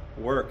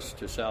works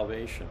to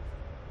salvation.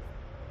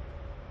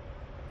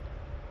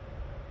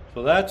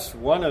 So that's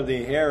one of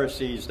the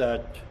heresies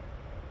that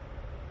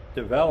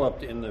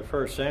developed in the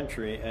first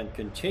century and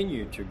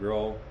continued to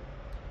grow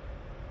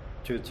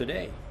to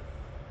today.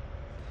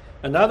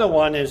 Another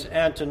one is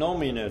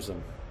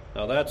antinomianism.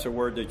 Now that's a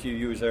word that you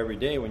use every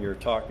day when you're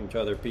talking to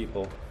other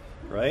people,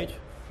 right?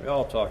 We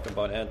all talk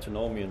about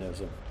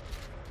antinomianism.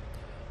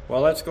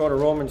 Well, let's go to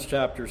Romans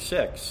chapter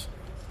 6.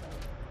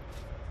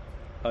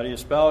 How do you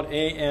spell it?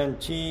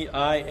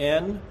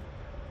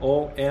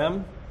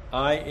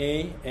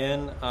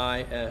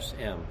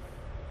 A-N-T-I-N-O-M-I-A-N-I-S-M.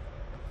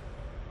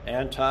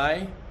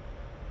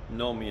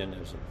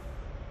 Antinomianism.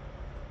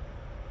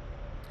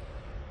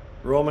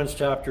 Romans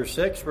chapter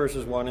 6,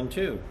 verses 1 and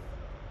 2.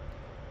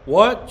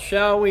 What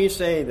shall we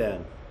say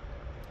then?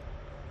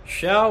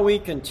 Shall we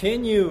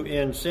continue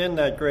in sin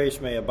that grace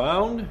may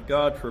abound?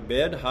 God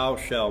forbid. How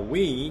shall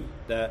we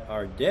that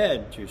are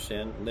dead to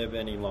sin live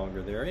any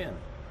longer therein?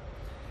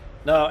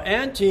 Now,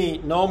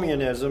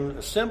 antinomianism,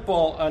 a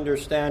simple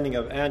understanding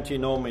of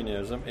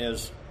antinomianism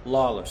is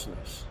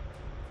lawlessness.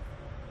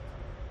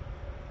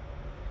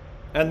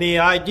 And the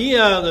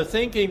idea, the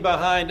thinking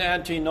behind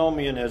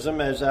antinomianism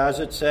is,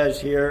 as it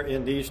says here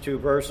in these two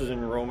verses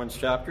in Romans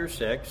chapter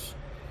 6,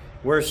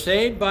 we're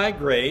saved by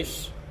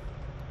grace,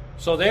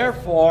 so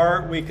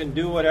therefore we can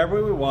do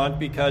whatever we want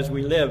because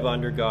we live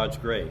under God's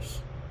grace.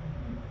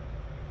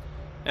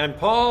 And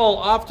Paul,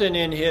 often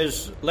in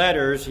his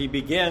letters, he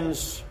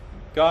begins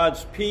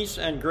God's peace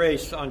and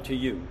grace unto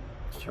you,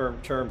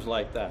 terms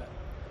like that.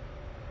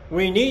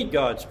 We need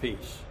God's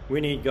peace. We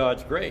need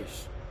God's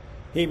grace.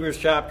 Hebrews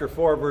chapter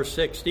 4, verse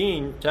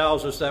 16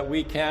 tells us that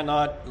we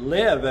cannot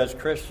live as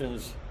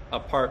Christians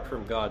apart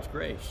from God's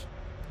grace.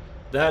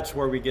 That's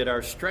where we get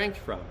our strength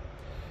from.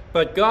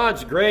 But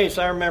God's grace,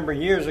 I remember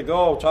years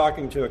ago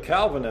talking to a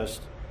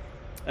Calvinist,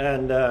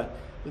 and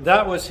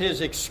that was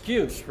his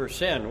excuse for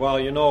sin. Well,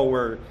 you know,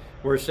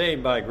 we're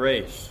saved by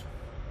grace.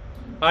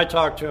 I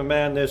talked to a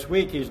man this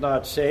week. He's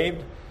not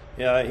saved.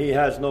 He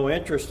has no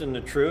interest in the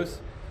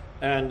truth.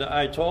 And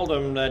I told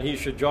him that he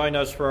should join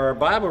us for our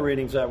Bible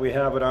readings that we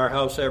have at our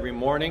house every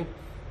morning.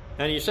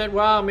 And he said,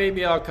 well,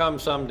 maybe I'll come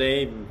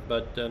someday,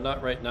 but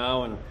not right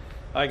now. And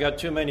I got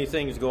too many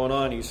things going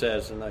on, he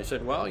says. And I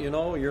said, well, you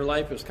know, your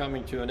life is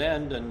coming to an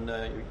end, and,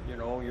 you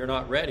know, you're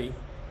not ready.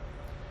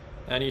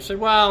 And he said,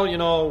 well, you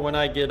know, when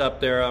I get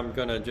up there, I'm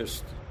going to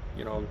just,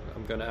 you know,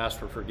 I'm going to ask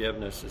for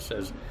forgiveness. It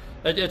says,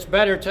 it's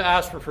better to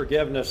ask for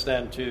forgiveness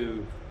than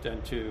to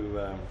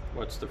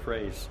what's the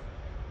phrase?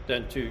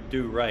 Than to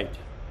do right.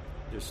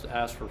 Just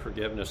ask for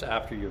forgiveness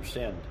after you've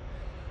sinned.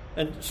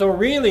 And so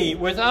really,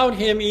 without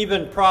him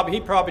even, he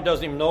probably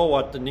doesn't even know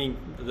what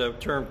the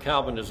term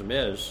Calvinism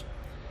is,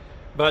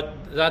 but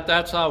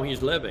that's how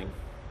he's living.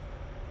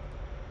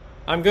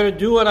 I'm going to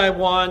do what I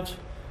want,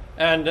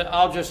 and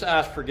I'll just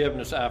ask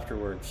forgiveness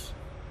afterwards.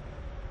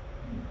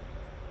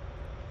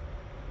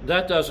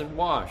 That doesn't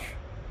wash.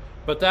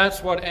 But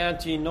that's what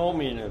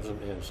antinomianism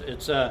is.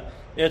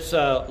 It's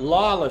a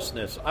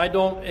lawlessness. I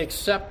don't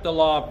accept the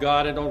law of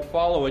God. I don't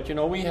follow it. You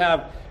know,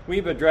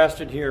 we've addressed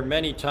it here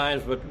many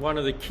times, but one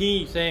of the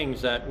key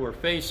things that we're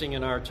facing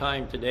in our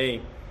time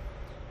today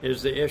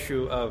is the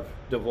issue of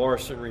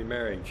divorce and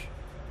remarriage.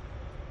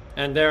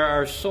 And there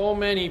are so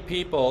many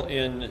people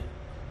in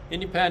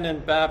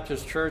independent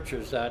Baptist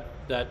churches that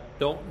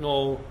don't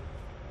know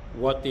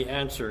what the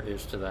answer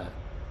is to that.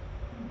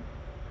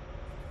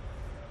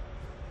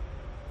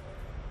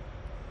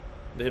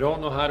 They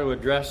don't know how to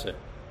address it.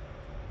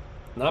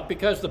 Not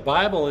because the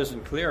Bible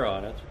isn't clear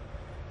on it,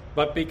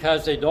 but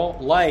because they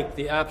don't like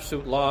the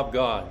absolute law of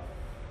God.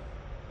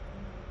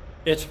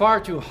 It's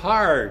far too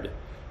hard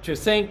to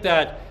think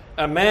that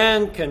a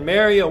man can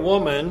marry a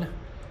woman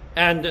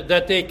and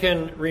that they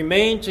can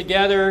remain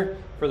together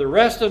for the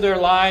rest of their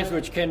lives,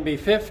 which can be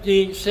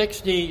 50,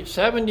 60,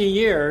 70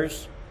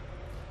 years.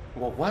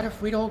 Well, what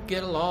if we don't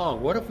get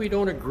along? What if we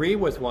don't agree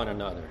with one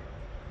another?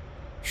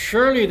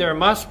 Surely there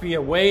must be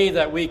a way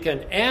that we can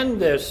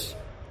end this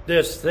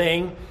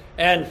thing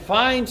and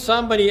find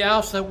somebody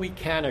else that we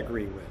can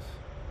agree with.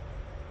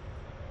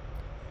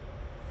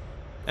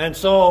 And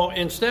so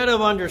instead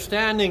of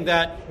understanding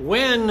that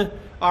when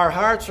our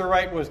hearts are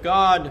right with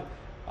God,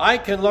 I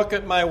can look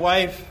at my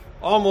wife,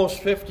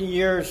 almost 50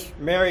 years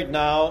married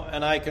now,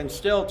 and I can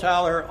still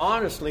tell her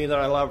honestly that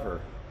I love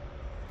her.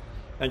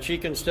 And she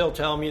can still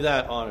tell me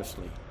that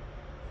honestly.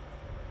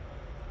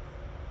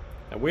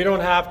 And we don't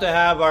have to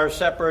have our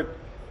separate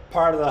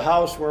part of the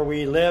house where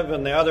we live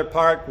and the other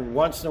part, and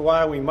once in a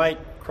while we might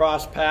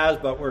cross paths,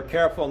 but we're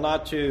careful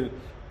not to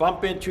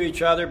bump into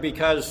each other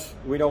because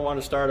we don't want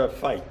to start a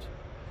fight.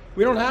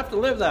 We don't have to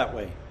live that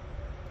way.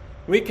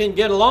 We can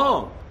get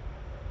along.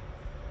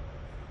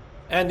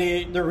 And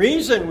the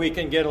reason we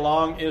can get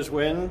along is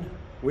when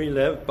we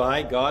live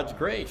by God's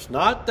grace.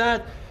 Not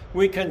that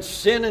we can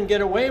sin and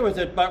get away with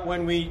it, but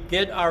when we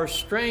get our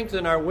strength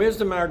and our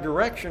wisdom, our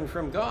direction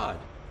from God.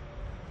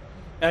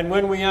 And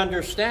when we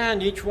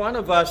understand, each one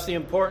of us, the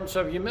importance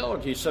of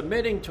humility,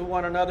 submitting to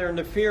one another in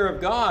the fear of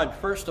God,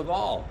 first of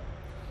all,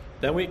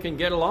 then we can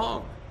get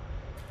along.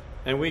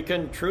 And we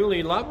can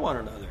truly love one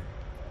another.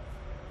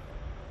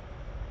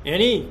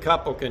 Any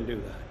couple can do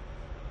that.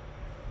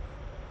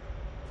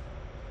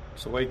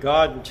 It's the way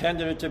God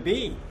intended it to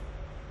be.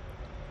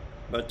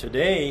 But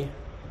today,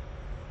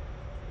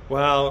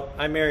 well,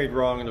 I married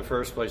wrong in the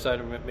first place. I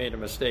made a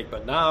mistake.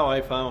 But now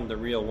I found the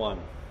real one.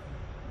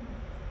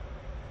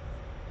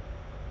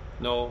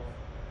 No,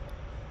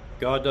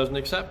 God doesn't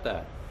accept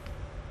that.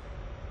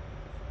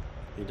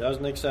 He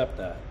doesn't accept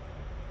that.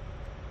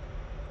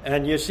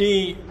 And you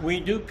see, we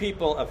do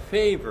people a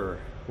favor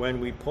when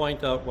we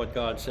point out what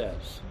God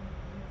says.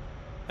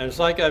 And it's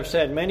like I've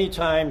said many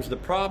times, the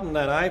problem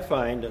that I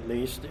find, at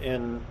least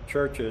in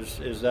churches,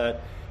 is that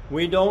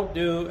we don't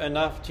do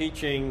enough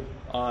teaching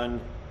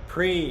on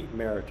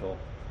premarital.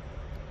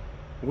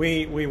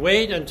 We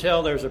wait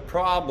until there's a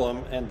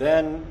problem, and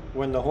then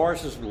when the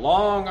horse is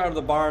long out of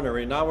the barn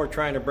already, now we're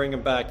trying to bring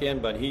him back in,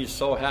 but he's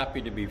so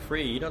happy to be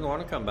free, he doesn't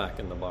want to come back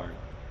in the barn.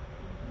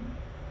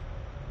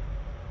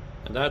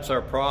 And that's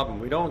our problem.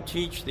 We don't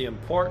teach the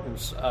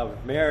importance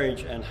of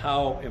marriage and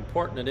how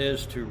important it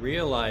is to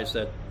realize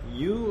that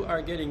you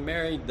are getting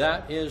married,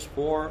 that is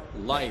for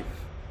life.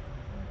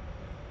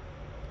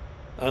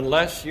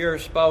 Unless your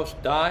spouse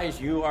dies,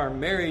 you are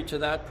married to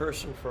that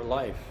person for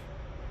life.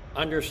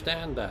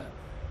 Understand that.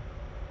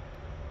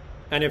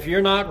 And if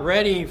you're not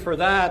ready for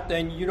that,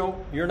 then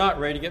you're not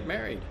ready to get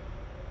married.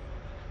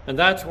 And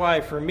that's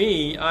why, for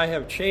me, I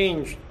have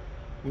changed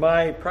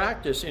my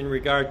practice in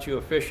regard to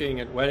officiating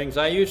at weddings.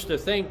 I used to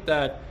think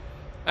that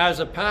as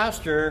a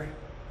pastor,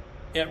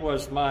 it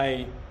was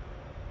my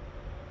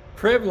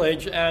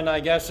privilege and, I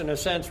guess, in a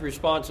sense,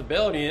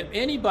 responsibility. If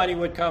anybody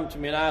would come to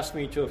me and ask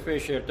me to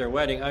officiate their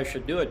wedding, I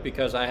should do it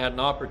because I had an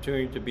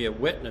opportunity to be a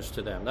witness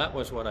to them. That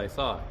was what I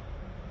thought.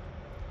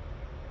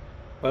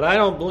 But I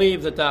don't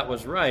believe that that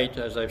was right.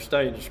 As I've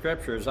studied the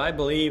scriptures, I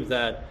believe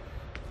that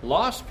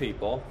lost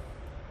people,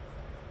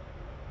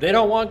 they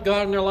don't want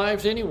God in their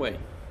lives anyway.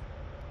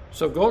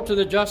 So go to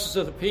the justice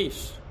of the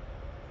peace.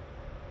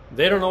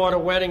 They don't know what a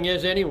wedding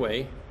is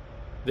anyway.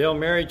 They'll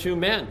marry two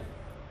men.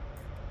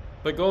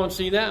 But go and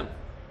see them.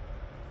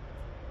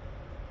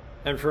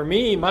 And for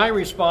me, my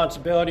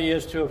responsibility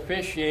is to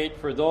officiate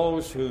for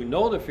those who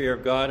know the fear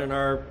of God and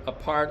are a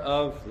part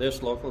of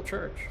this local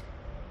church.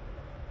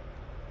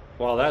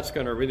 Well, that's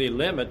going to really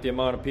limit the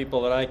amount of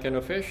people that I can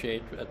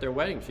officiate at their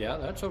weddings. Yeah,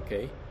 that's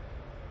okay.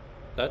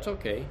 That's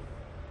okay.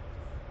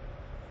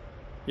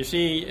 You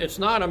see, it's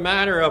not a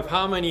matter of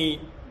how many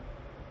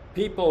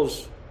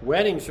people's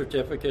wedding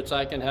certificates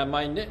I can have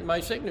my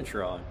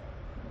signature on.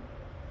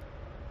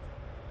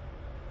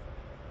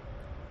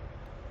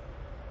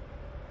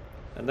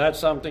 And that's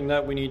something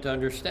that we need to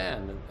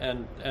understand.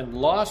 And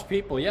lost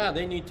people, yeah,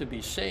 they need to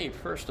be saved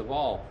first of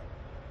all.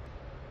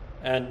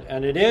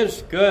 And it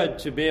is good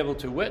to be able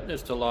to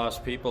witness to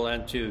lost people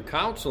and to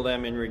counsel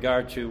them in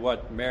regard to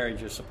what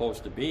marriage is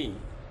supposed to be.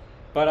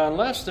 But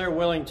unless they're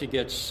willing to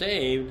get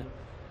saved,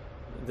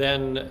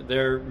 then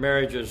their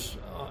marriage is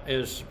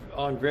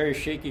on very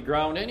shaky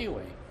ground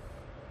anyway.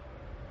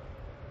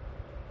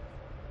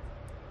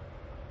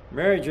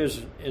 Marriage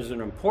is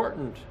an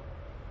important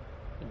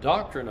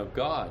doctrine of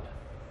God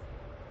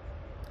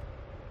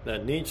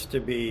that needs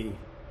to be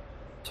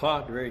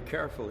taught very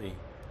carefully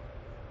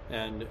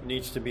and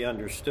needs to be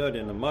understood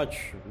in a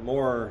much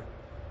more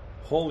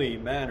holy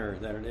manner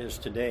than it is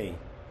today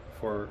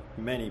for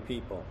many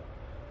people.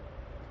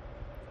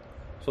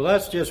 So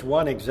that's just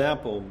one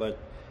example, but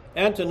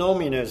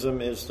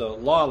antinomianism is the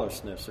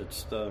lawlessness.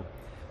 It's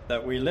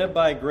that we live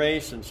by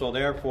grace, and so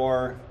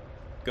therefore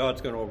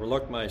God's going to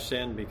overlook my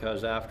sin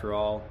because, after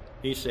all,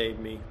 He saved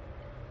me,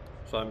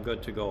 so I'm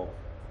good to go.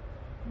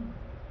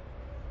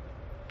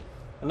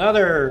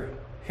 Another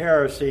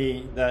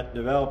heresy that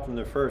developed in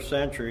the first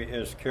century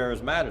is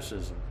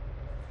charismaticism.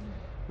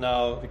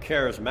 Now, the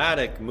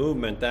charismatic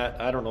movement,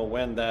 that I don't know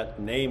when that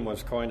name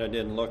was coined, I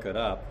didn't look it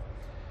up,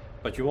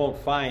 but you won't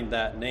find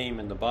that name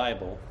in the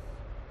Bible.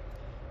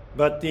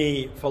 But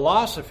the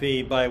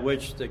philosophy by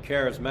which the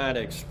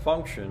charismatics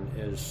function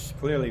is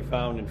clearly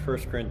found in 1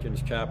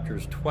 Corinthians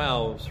chapters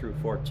 12 through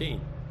 14.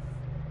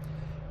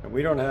 And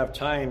we don't have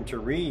time to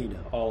read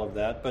all of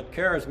that, but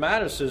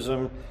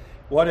charismaticism,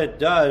 what it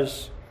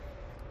does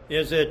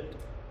is it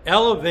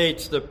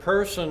elevates the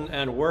person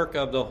and work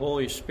of the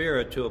Holy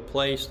Spirit to a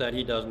place that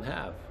He doesn't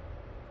have.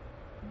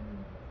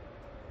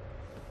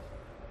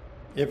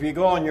 If you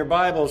go in your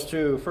Bibles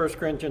to 1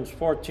 Corinthians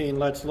 14,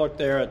 let's look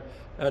there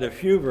at a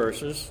few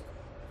verses.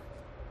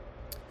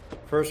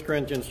 1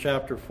 Corinthians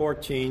chapter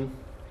 14,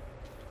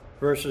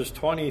 verses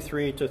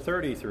 23 to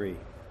 33.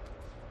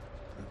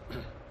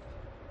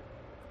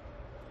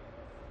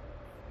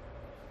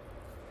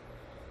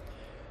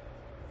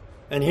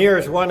 And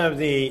here's one of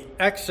the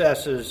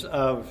excesses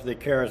of the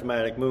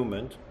charismatic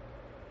movement.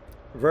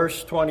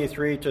 Verse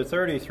 23 to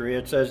 33,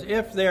 it says,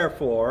 "If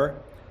therefore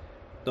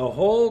the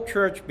whole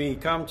church be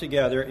come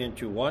together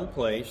into one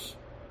place,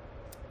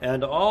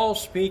 and all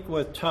speak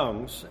with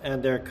tongues,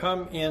 and there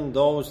come in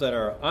those that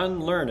are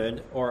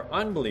unlearned or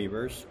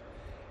unbelievers,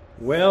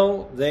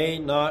 will they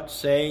not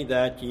say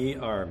that ye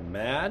are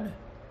mad?"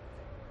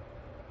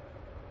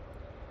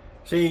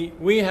 See,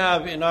 we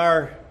have in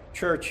our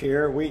church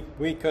here,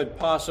 we could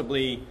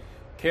possibly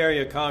carry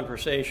a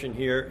conversation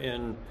here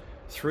in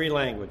 3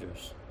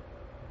 languages.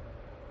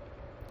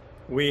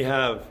 We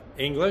have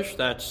English,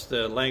 that's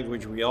the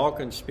language we all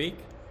can speak.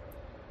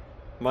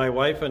 My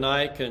wife and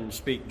I can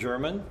speak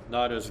German,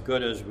 not as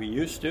good as we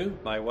used to.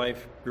 My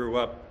wife grew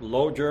up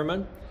Low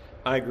German.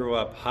 I grew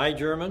up High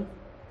German.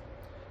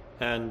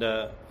 And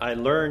I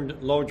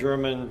learned Low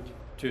German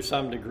to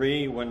some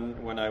degree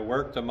when I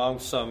worked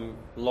amongst some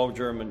Low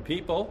German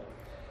people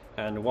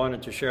and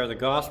wanted to share the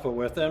gospel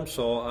with them.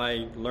 So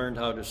I learned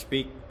how to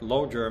speak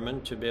Low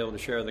German to be able to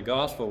share the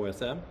gospel with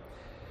them.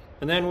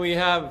 And then we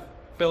have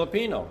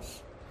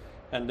Filipinos,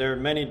 and there are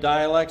many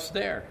dialects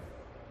there.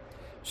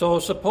 So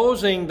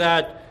supposing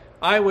that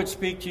I would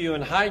speak to you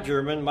in High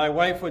German, my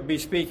wife would be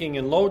speaking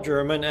in Low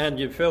German, and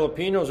you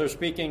Filipinos are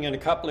speaking in a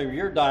couple of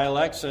your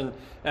dialects, and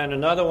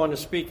another one is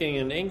speaking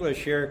in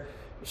English here.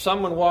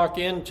 Someone walk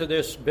into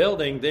this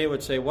building, they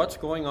would say, "What's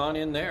going on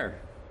in there?"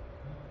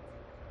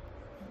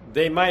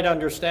 they might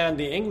understand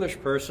the English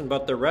person,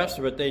 but the rest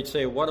of it, they'd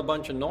say, what a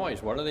bunch of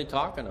noise. What are they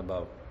talking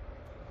about?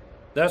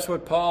 That's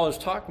what Paul is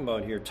talking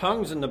about here.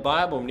 Tongues in the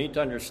Bible, we need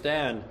to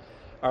understand,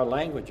 are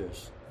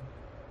languages.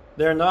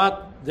 They're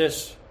not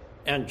this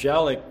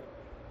angelic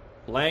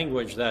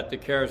language that the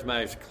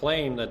charismatics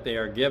claim that they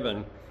are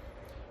given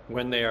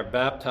when they are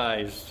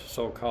baptized,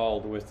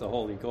 so-called, with the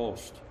Holy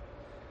Ghost.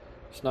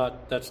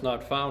 That's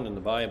not found in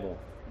the Bible.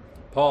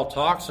 Paul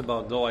talks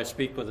about, though I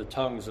speak with the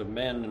tongues of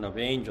men and of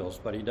angels,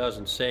 but he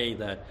doesn't say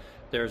that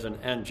there's an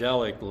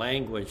angelic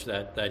language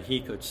that he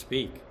could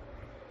speak.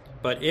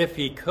 But if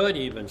he could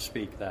even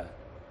speak that.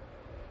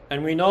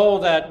 And we know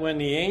that when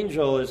the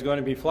angel is going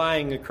to be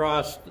flying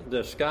across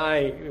the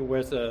sky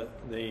with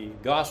the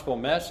gospel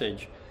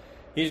message,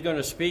 he's going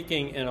to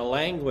speaking in a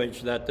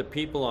language that the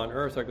people on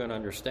earth are going to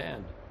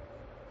understand.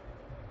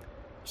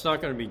 It's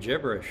not going to be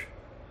gibberish.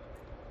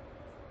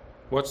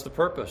 What's the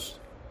purpose?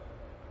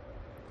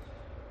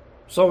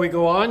 So we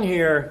go on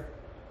here,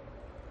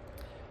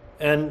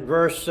 and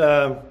verse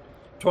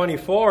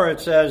 24, it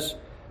says,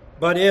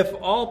 but if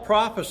all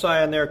prophesy,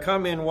 and there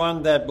come in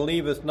one that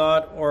believeth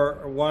not,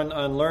 or one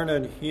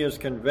unlearned, he is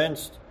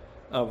convinced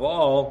of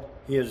all,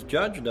 he is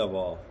judged of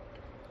all.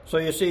 So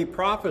you see,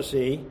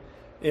 prophecy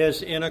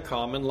is in a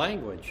common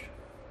language.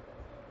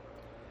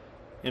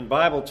 In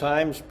Bible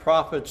times,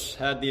 prophets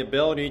had the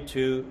ability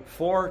to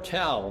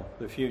foretell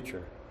the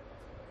future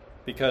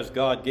because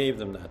God gave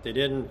them that. They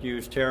didn't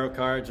use tarot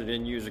cards, they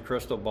didn't use a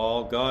crystal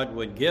ball. God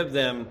would give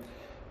them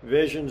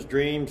visions,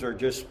 dreams, or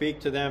just speak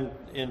to them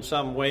in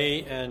some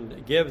way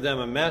and give them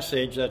a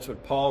message. That's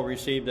what Paul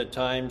received at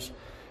times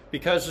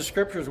because the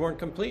scriptures weren't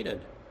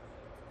completed.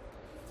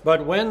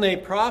 But when they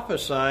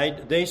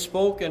prophesied, they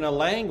spoke in a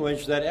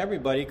language that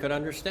everybody could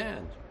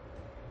understand.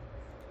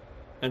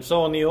 And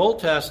so in the Old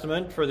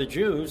Testament, for the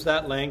Jews,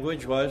 that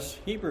language was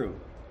Hebrew.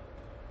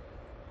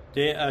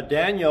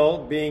 Daniel,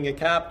 being a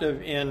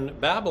captive in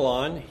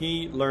Babylon,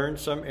 he learned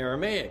some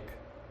Aramaic.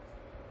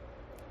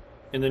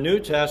 In the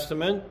New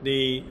Testament,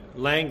 the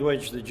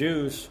language the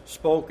Jews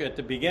spoke at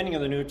the beginning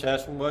of the New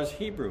Testament was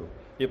Hebrew.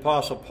 The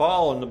Apostle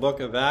Paul in the book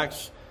of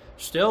Acts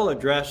still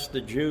addressed the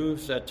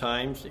Jews at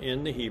times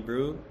in the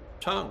Hebrew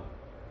tongue.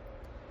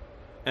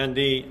 And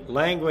the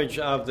language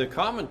of the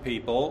common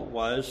people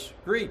was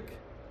Greek.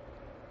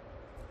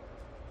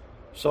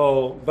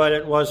 But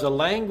it was a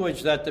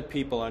language that the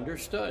people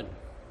understood.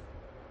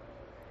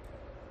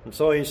 And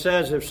so he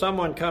says, if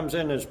someone comes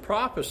in as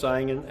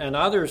prophesying and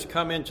others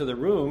come into the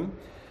room,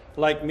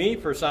 like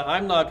me,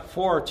 I'm not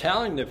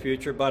foretelling the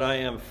future, but I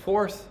am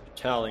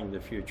forthtelling the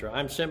future.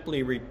 I'm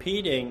simply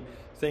repeating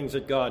things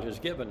that God has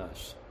given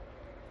us.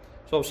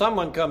 So if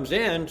someone comes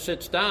in,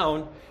 sits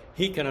down,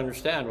 he can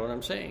understand what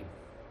I'm saying.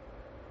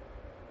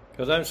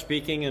 Because I'm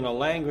speaking in a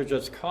language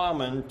that's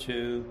common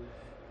to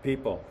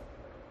people.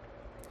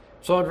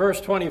 So in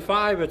verse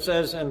 25 it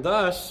says, and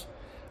thus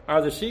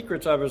are the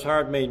secrets of his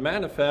heart made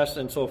manifest,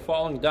 and so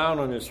falling down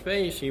on his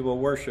face he will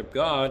worship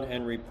God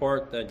and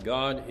report that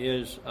God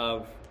is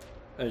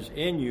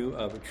in you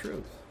of a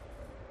truth.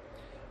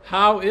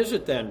 How is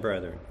it then,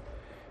 brethren,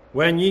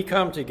 when ye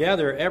come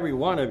together, every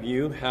one of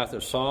you hath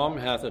a psalm,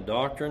 hath a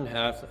doctrine,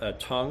 hath a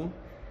tongue,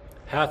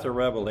 hath a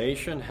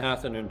revelation,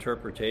 hath an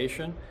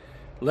interpretation?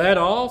 Let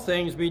all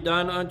things be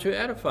done unto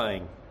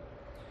edifying.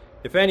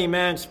 If any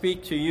man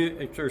speak to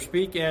you, or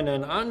speak in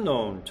an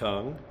unknown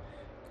tongue,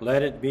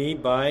 let it be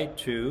by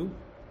 2,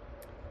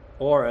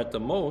 or at the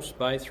most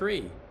by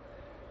 3,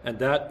 and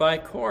that by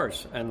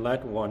course, and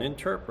let one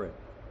interpret.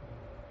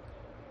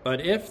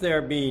 But if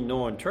there be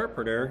no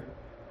interpreter,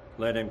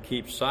 let him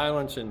keep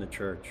silence in the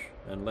church,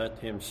 and let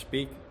him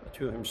speak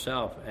to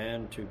himself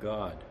and to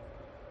God.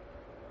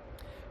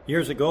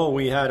 Years ago,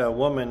 we had a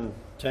woman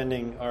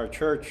attending our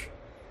church,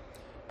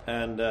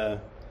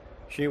 and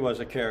she was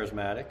a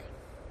charismatic.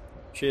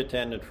 She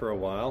attended for a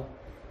while.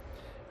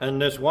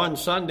 And this one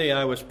Sunday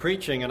I was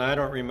preaching, and I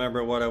don't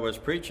remember what I was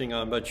preaching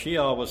on, but she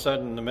all of a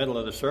sudden in the middle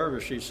of the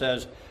service, she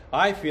says,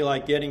 I feel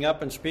like getting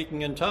up and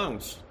speaking in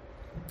tongues.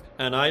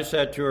 And I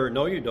said to her,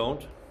 no, you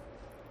don't.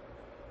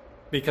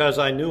 Because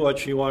I knew what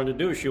she wanted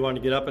to do. She wanted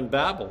to get up and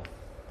babble.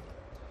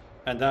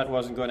 And that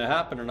wasn't going to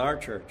happen in our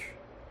church.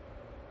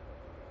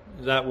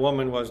 That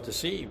woman was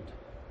deceived.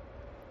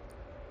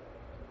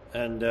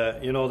 And,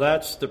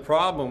 that's the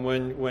problem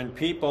when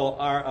people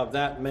are of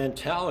that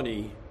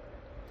mentality.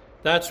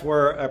 That's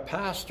where a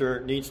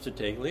pastor needs to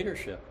take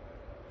leadership.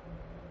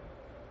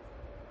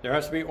 There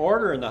has to be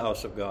order in the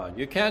house of God.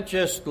 You can't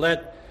just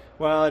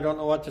I don't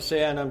know what to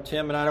say, and I'm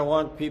Tim, and I don't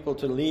want people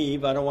to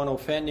leave. I don't want to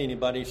offend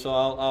anybody, so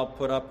I'll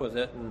put up with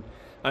it. And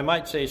I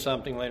might say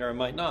something later, I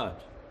might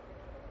not.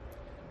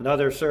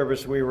 Another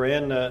service we were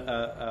in,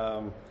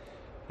 an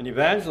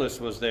evangelist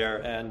was there,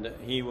 and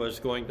he was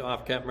going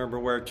off, can't remember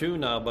where to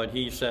now, but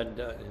he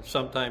said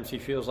sometimes he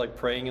feels like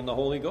praying in the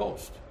Holy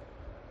Ghost.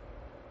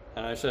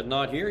 And I said,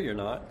 not here, you're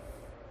not.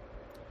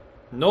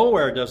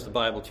 Nowhere does the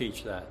Bible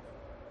teach that.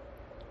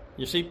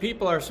 You see,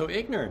 people are so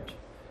ignorant.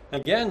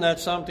 Again,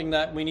 that's something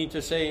that we need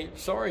to say,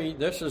 sorry,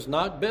 this is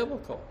not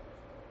biblical.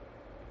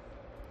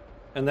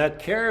 And that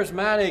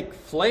charismatic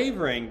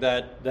flavoring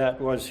that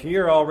was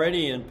here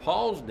already in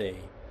Paul's day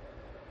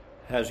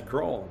has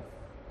grown.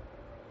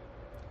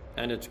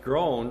 And it's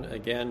grown,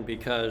 again,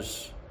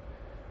 because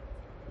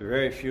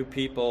very few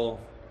people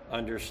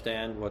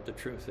understand what the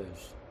truth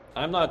is.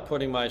 I'm not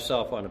putting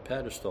myself on a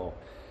pedestal.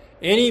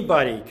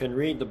 Anybody can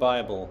read the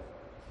Bible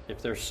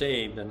if they're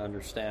saved and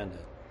understand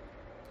it.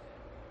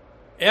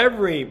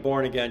 Every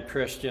born-again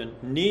Christian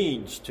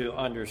needs to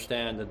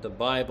understand that the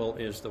Bible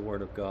is the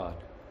Word of God.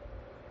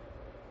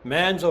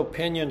 Man's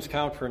opinions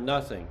count for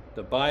nothing.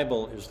 The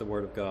Bible is the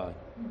Word of God.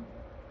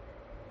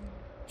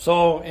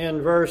 So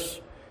in verse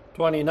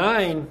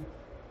 29,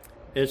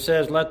 it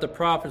says, let the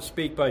prophet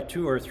speak by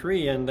 2 or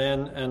 3,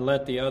 and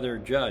let the other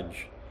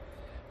judge.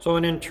 So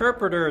an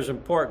interpreter is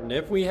important.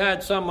 If we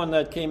had someone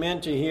that came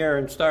into here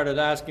and started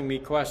asking me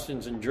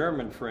questions in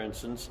German, for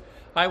instance,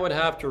 I would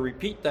have to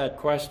repeat that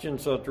question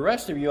so that the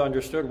rest of you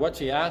understood what's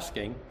he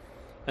asking.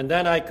 And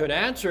then I could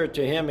answer it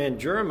to him in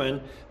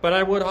German, but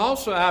I would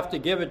also have to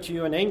give it to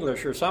you in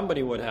English, or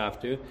somebody would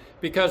have to,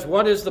 because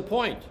what is the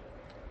point?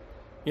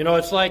 You know,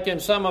 it's like in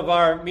some of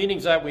our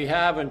meetings that we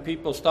have and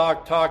people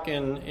talk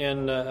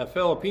in a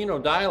Filipino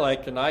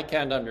dialect and I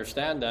can't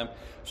understand them.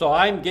 So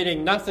I'm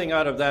getting nothing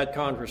out of that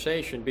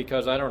conversation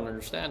because I don't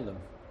understand them.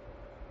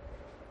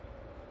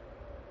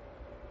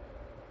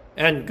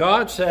 And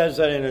God says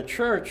that in a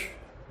church,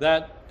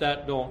 that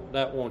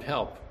won't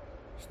help.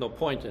 There's no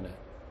point in it.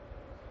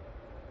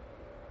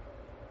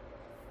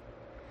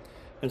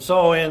 And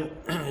so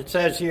it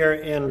says here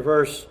in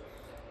verse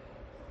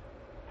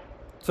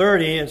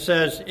 30, it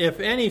says, if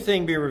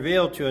anything be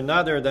revealed to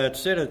another that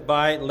sitteth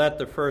by, let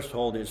the first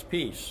hold his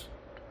peace.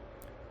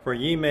 For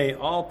ye may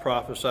all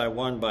prophesy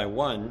one by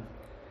one,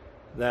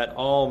 that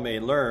all may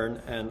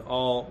learn, and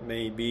all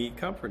may be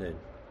comforted.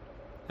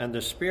 And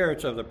the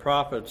spirits of the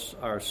prophets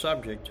are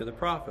subject to the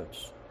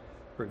prophets.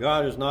 For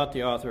God is not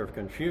the author of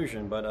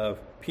confusion, but of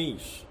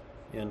peace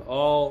in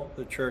all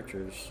the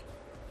churches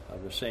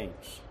of the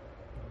saints.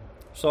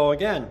 So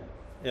again,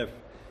 if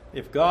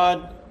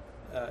God...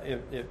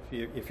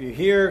 If you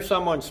hear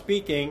someone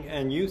speaking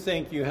and you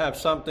think you have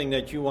something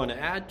that you want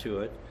to add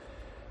to it,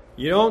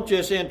 you don't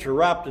just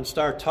interrupt and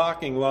start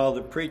talking while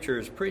the preacher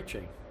is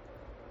preaching.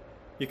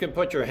 You can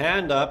put your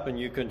hand up and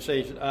you can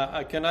say,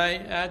 can I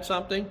add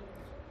something?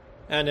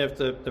 And if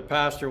the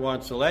pastor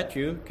wants to let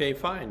you, okay,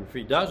 fine. If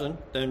he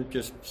doesn't, then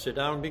just sit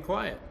down and be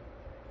quiet.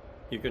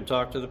 You can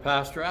talk to the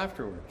pastor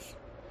afterwards.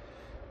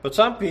 But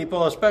some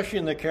people, especially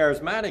in the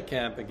charismatic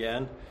camp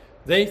again,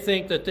 they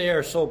think that they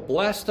are so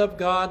blessed of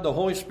God, the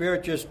Holy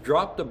Spirit just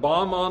dropped a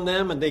bomb on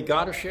them and they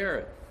got to share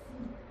it.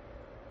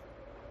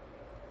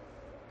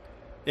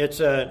 It's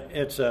a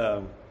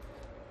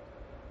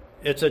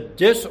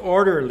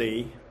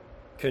disorderly,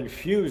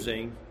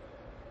 confusing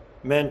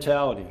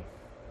mentality.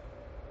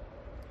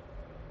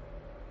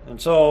 And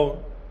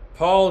so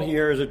Paul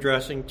here is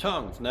addressing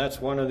tongues, and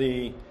that's one of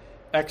the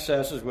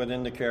excesses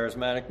within the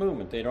charismatic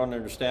movement. They don't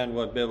understand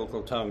what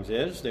biblical tongues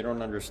is. They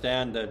don't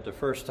understand that the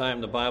first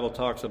time the Bible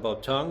talks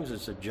about tongues,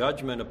 it's a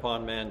judgment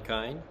upon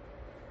mankind.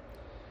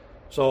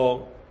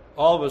 So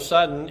all of a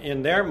sudden,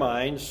 in their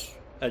minds,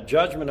 a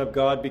judgment of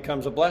God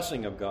becomes a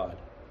blessing of God.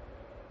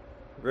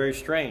 Very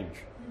strange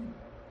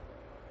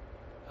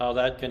how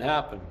that can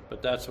happen,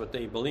 but that's what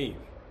they believe.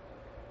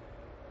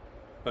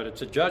 But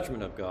it's a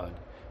judgment of God.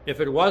 If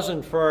it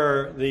wasn't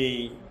for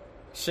the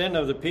sin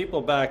of the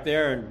people back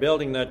there and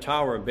building that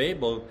Tower of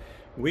Babel,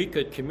 we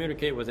could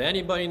communicate with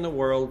anybody in the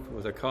world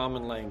with a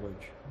common language.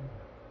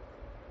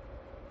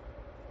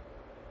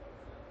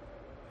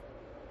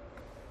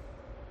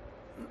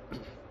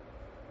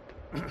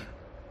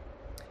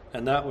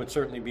 And that would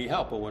certainly be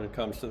helpful when it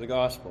comes to the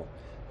gospel.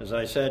 As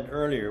I said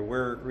earlier,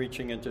 we're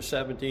reaching into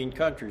 17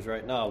 countries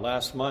right now.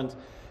 Last month,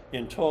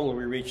 in total,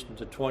 we reached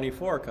into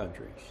 24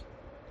 countries.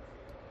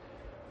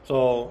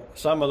 So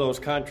some of those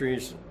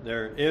countries,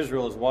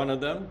 Israel is one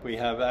of them. We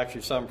have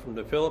actually some from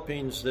the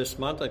Philippines this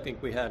month. I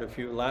think we had a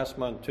few last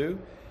month too.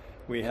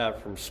 We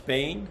have from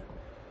Spain,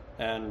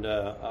 and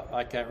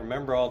I can't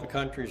remember all the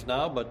countries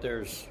now, but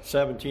there's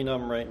 17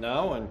 of them right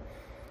now. And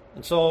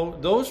so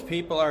those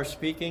people are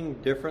speaking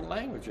different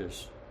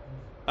languages.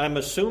 I'm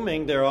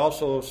assuming they're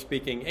also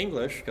speaking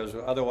English, because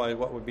otherwise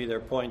what would be their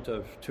point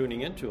of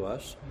tuning into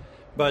us?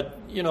 But,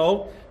 you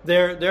know,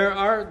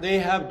 they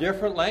have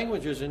different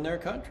languages in their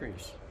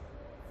countries.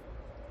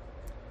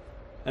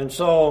 And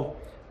so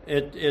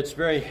it's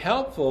very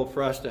helpful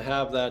for us to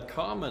have that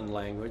common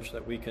language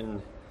that we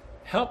can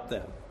help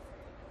them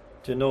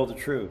to know the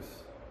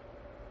truth.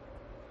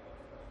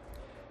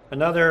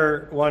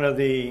 Another one of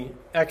the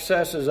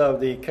excesses of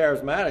the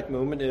charismatic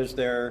movement is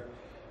their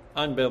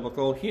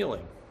unbiblical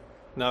healing.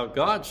 Now,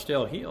 God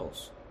still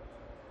heals.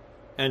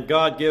 And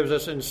God gives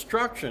us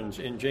instructions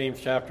in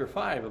James chapter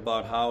 5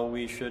 about how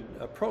we should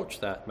approach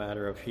that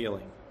matter of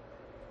healing.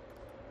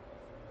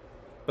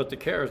 But the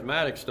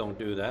charismatics don't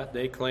do that.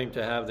 They claim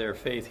to have their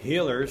faith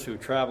healers who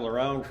travel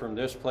around from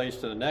this place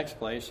to the next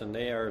place, and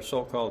they are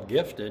so-called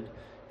gifted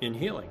in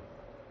healing.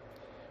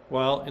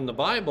 Well, in the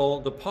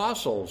Bible, the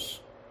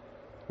apostles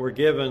were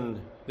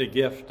given the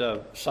gift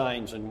of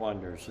signs and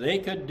wonders. They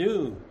could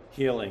do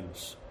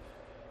healings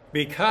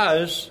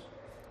because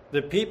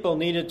the people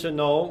needed to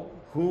know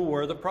who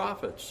were the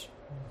prophets.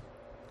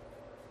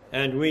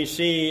 And we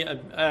see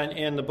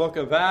in the book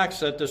of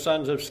Acts that the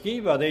sons of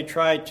Sceva, they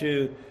tried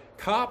to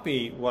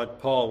copy what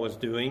Paul was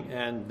doing,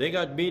 and they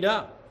got beat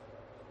up.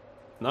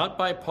 Not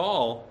by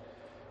Paul,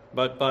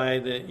 but by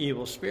the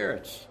evil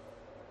spirits.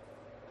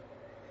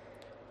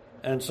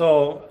 And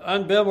so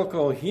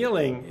unbiblical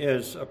healing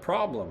is a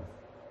problem.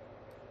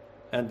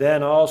 And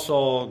then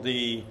also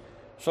the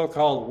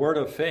so-called word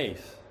of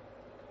faith,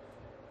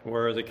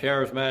 where the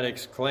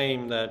charismatics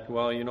claim that,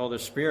 well, you know, the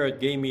Spirit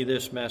gave me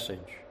this message,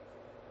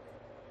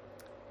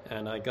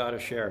 and I got to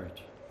share it.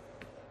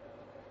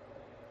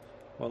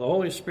 Well, the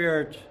Holy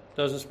Spirit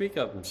doesn't speak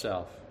of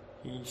himself.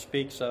 He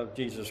speaks of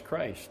Jesus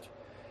Christ.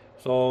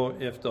 So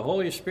if the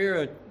Holy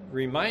Spirit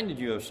reminded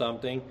you of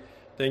something,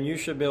 then you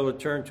should be able to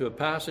turn to a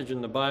passage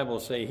in the Bible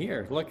and say,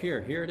 here, look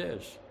here, here it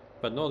is.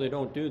 But no, they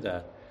don't do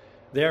that.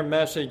 Their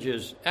message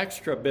is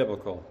extra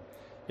biblical.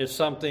 It's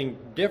something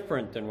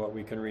different than what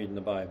we can read in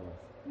the Bible.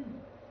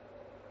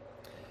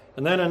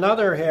 And then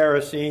another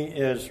heresy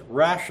is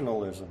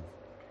rationalism.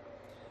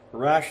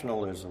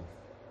 Rationalism,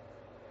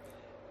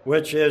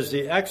 which is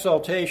the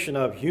exaltation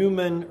of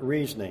human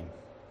reasoning.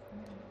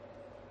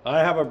 I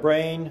have a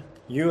brain,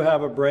 you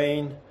have a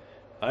brain,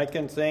 I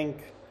can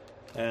think,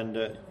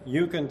 and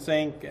you can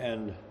think,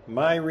 and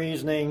my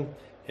reasoning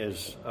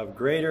is of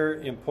greater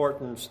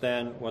importance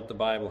than what the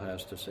Bible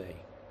has to say.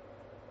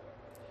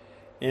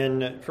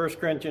 In 1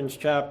 Corinthians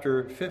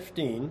chapter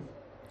 15,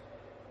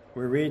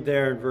 we read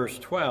there in verse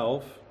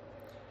 12,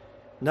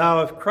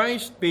 "Now if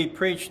Christ be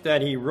preached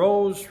that he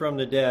rose from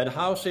the dead,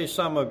 how say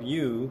some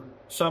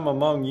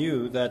among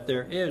you, that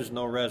there is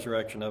no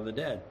resurrection of the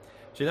dead?"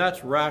 See,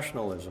 that's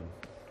rationalism.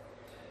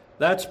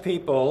 That's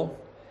people,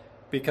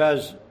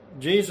 because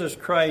Jesus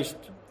Christ,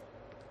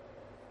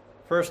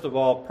 first of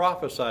all,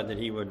 prophesied that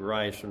he would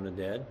rise from the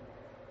dead.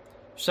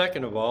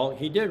 Second of all,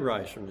 he did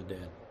rise from the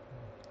dead.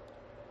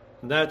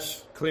 And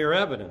that's clear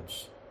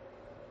evidence.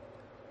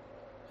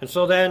 And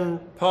so then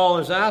Paul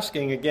is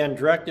asking, again,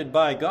 directed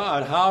by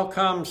God, how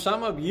come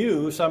some of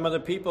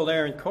the people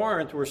there in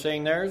Corinth, were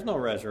saying there is no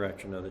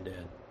resurrection of the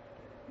dead?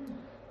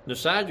 The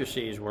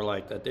Sadducees were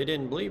like that. They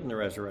didn't believe in the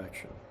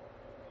resurrection.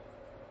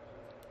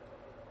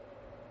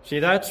 See,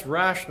 that's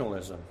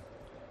rationalism.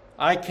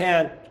 I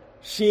can't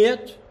see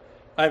it.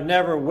 I've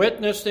never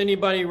witnessed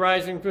anybody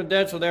rising from the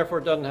dead, so therefore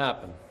it doesn't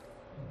happen.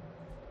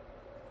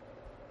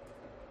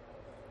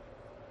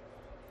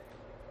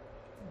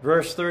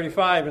 Verse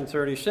 35 and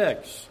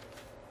 36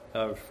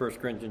 of 1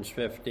 Corinthians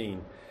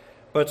 15.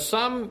 "But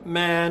some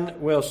man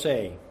will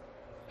say,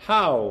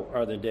 how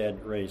are the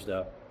dead raised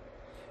up?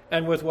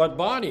 And with what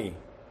body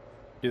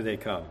do they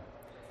come?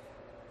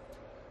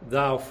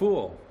 Thou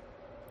fool,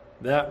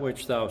 that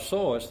which thou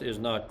sowest is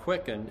not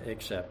quickened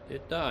except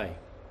it die."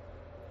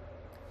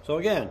 So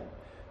again,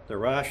 the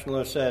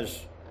rationalist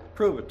says,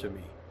 prove it to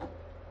me.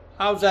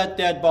 How's that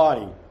dead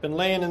body? Been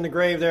laying in the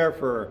grave there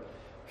for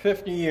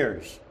 50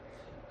 years.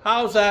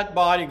 How's that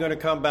body going to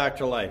come back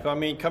to life? I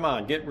mean, come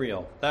on, get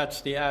real. That's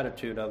the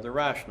attitude of the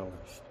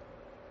rationalist.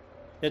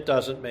 It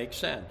doesn't make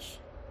sense.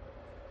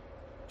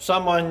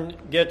 Someone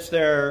gets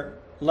their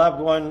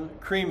loved one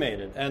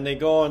cremated, and they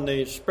go and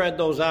they spread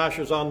those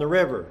ashes on the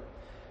river.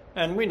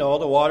 And we know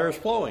the water is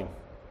flowing.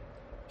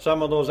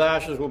 Some of those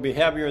ashes will be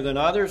heavier than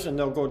others, and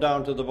they'll go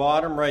down to the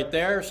bottom right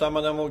there. Some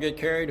of them will get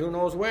carried who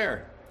knows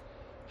where.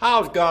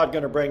 How's God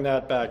going to bring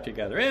that back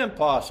together?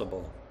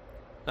 Impossible.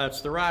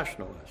 That's the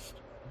rationalist.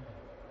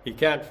 He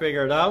can't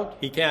figure it out.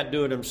 He can't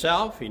do it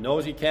himself. He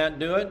knows he can't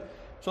do it,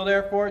 so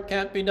therefore it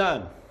can't be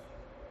done.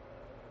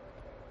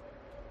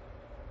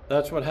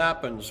 That's what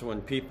happens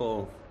when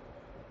people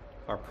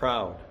are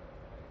proud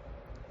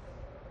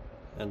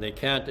and they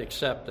can't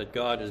accept that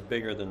God is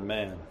bigger than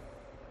man.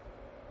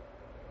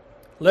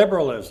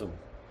 Liberalism.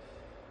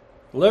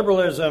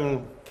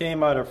 Liberalism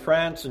came out of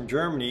France and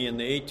Germany in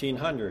the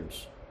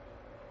 1800s.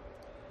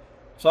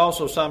 It's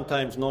also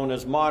sometimes known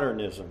as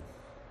modernism.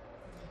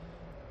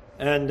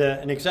 And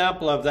an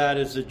example of that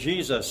is the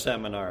Jesus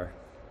Seminar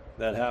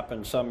that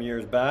happened some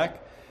years back.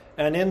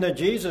 And in the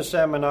Jesus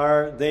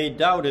Seminar, they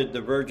doubted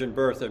the virgin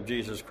birth of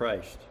Jesus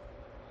Christ.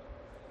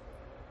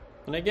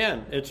 And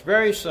again, it's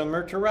very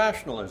similar to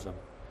rationalism.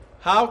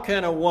 How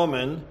can a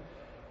woman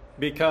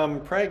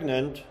become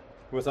pregnant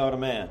without a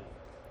man?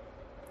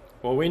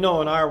 Well, we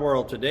know in our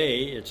world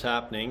today it's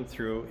happening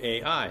through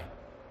AI.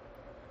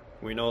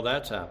 We know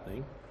that's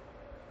happening.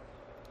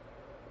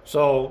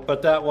 So,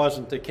 but that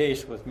wasn't the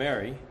case with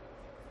Mary.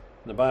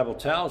 The Bible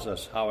tells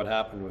us how it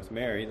happened with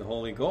Mary. The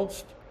Holy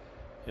Ghost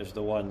is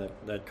the one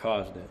that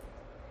caused it.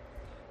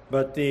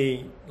 But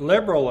the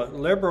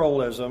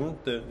liberalism,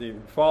 the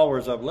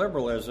followers of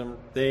liberalism,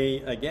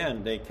 they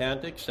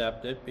can't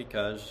accept it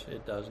because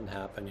it doesn't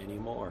happen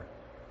anymore.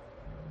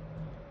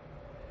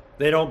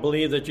 They don't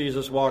believe that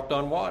Jesus walked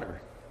on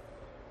water.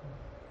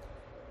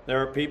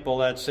 There are people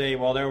that say,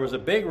 well, there was a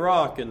big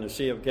rock in the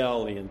Sea of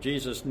Galilee, and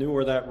Jesus knew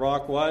where that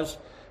rock was,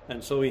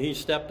 And so he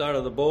stepped out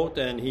of the boat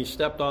and he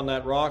stepped on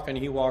that rock and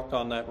he walked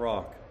on that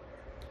rock.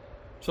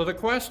 So the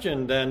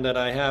question then that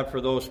I have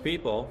for those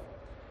people,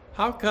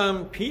 how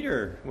come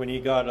Peter, when he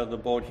got out of the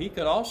boat, he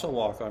could also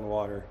walk on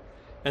water?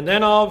 And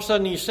then all of a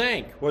sudden he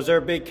sank. Was there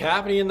a big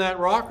cavity in that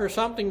rock or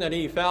something that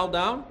he fell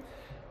down?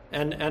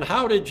 And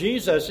how did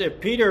Jesus,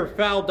 if Peter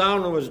fell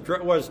down and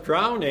was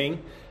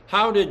drowning,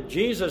 how did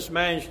Jesus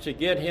manage to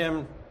get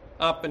him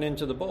up and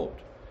into the boat?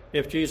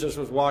 If Jesus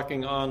was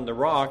walking on the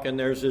rock and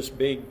there's this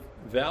big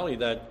valley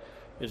that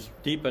is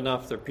deep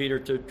enough for Peter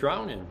to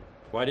drown in,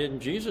 why didn't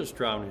Jesus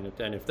drown in it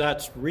then? If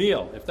that's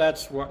real, if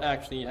that's what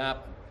actually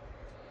happened.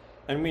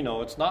 And we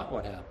know it's not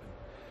what happened.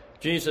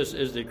 Jesus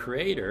is the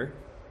creator.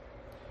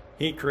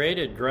 He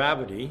created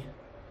gravity,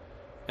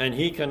 and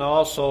he can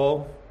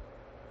also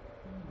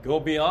go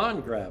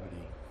beyond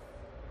gravity.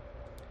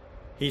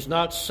 He's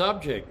not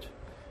subject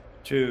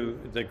to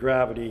the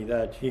gravity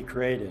that he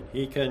created.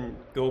 He can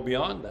go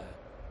beyond that.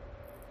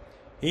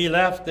 He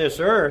left this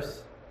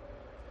earth.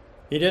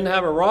 He didn't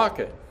have a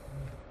rocket.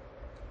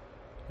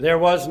 There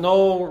was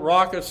no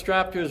rocket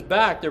strapped to his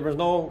back. There was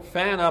no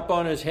fan up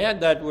on his head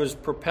that was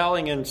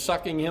propelling and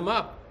sucking him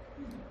up.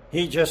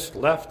 He just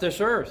left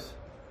this earth.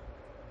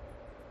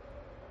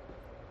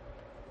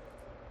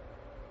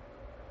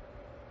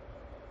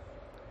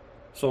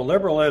 So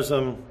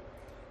liberalism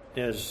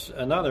is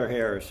another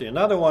heresy.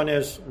 Another one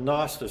is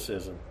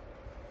Gnosticism.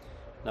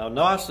 Now,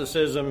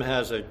 Gnosticism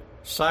has a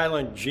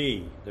silent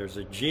G. There's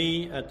a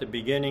G at the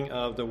beginning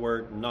of the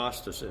word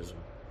Gnosticism.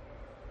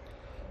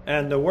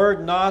 And the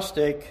word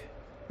Gnostic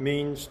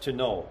means to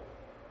know.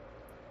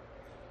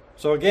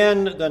 So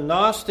again, the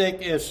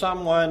Gnostic is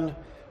someone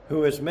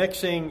who is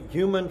mixing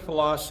human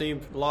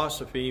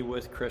philosophy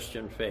with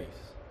Christian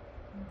faith.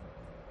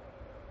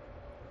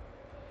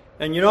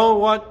 And you know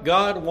what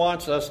God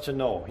wants us to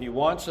know? He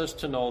wants us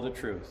to know the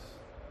truth.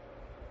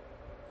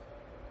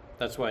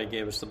 That's why he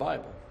gave us the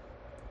Bible.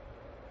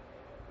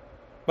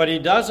 But he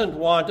doesn't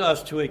want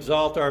us to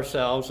exalt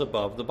ourselves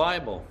above the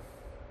Bible.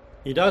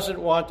 He doesn't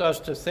want us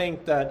to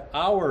think that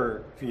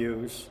our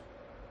views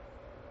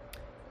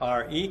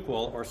are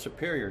equal or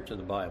superior to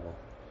the Bible.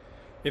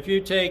 If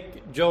you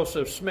take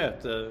Joseph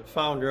Smith, the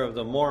founder of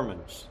the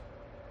Mormons,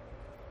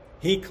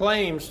 he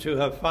claims to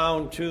have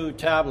found 2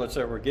 tablets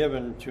that were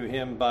given to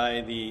him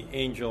by the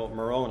angel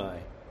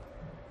Moroni.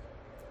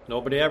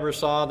 Nobody ever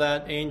saw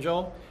that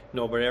angel.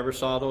 Nobody ever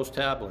saw those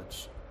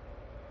tablets.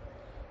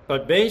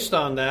 But based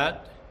on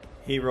that,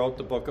 he wrote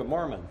the Book of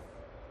Mormon.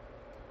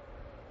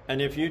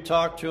 And if you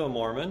talk to a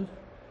Mormon,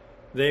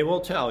 they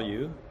will tell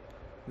you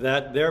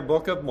that their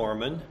Book of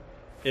Mormon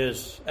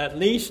is at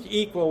least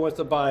equal with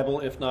the Bible,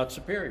 if not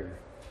superior.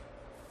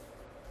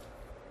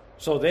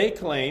 So they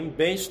claim,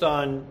 based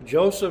on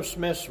Joseph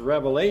Smith's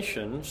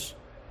revelations,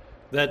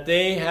 that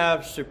they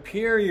have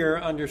superior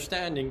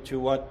understanding to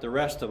what the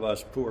rest of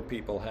us poor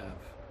people have,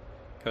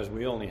 because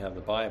we only have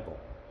the Bible.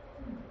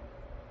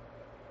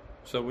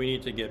 So we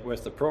need to get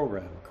with the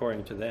program,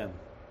 according to them.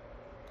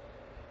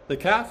 The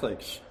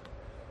Catholics,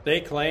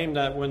 they claim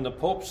that when the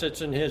Pope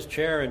sits in his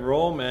chair in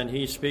Rome and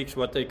he speaks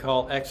what they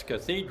call ex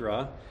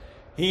cathedra,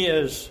 he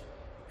is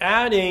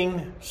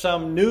adding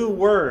some new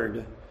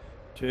word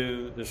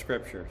to the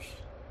Scriptures.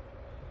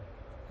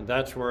 And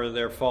that's where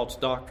their false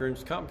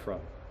doctrines come from.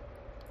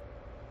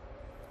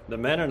 The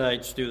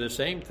Mennonites do the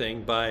same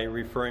thing by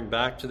referring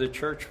back to the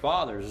Church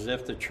Fathers, as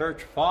if the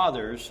Church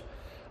Fathers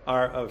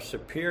are of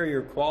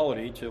superior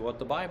quality to what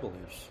the Bible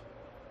is.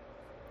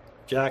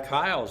 Jack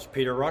Hyles,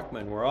 Peter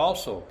Ruckman were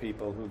also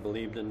people who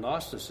believed in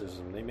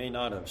Gnosticism. They may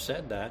not have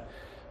said that,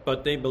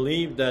 but they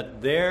believed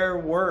that their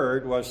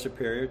word was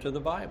superior to the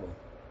Bible.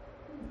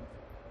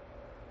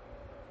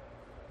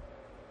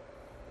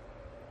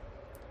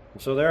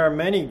 So there are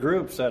many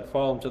groups that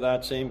fall into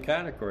that same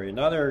category.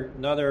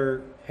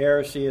 Another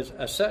heresy is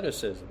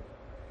asceticism.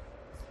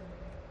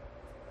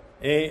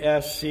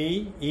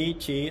 A-S-C-E-T-I-C-I-S-M.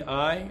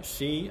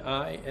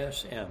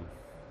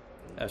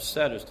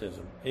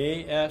 Asceticism.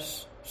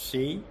 A-S-C-E-T-I-C-I-S-M.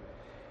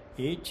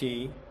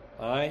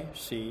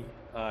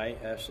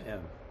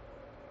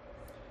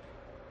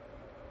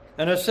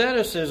 And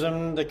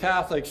asceticism, the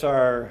Catholics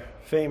are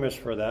famous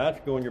for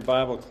that. Go in your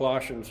Bible,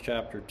 Colossians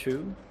chapter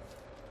 2.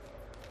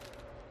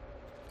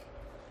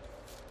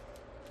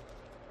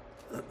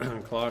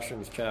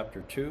 Colossians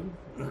chapter 2,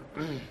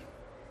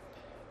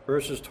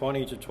 verses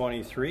 20 to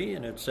 23,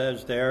 and it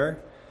says there,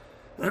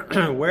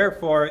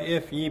 Wherefore,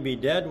 if ye be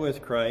dead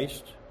with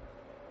Christ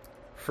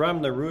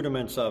from the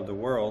rudiments of the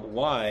world,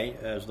 why,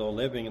 as though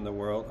living in the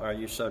world, are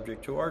you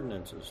subject to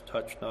ordinances?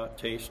 Touch not,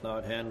 taste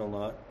not, handle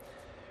not,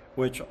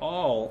 which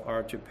all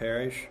are to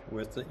perish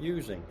with the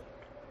using,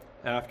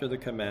 after the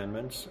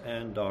commandments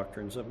and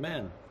doctrines of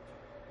men,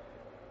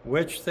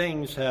 which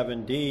things have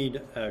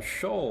indeed a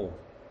show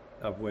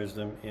of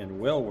wisdom in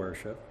will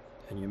worship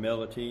and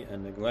humility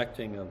and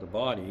neglecting of the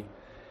body,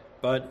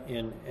 but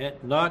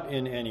not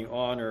in any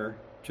honor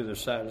to the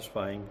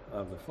satisfying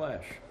of the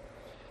flesh.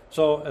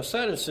 So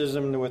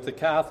asceticism with the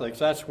Catholics,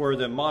 that's where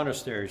the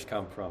monasteries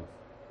come from.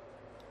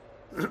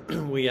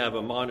 we have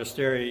a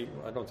monastery.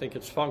 I don't think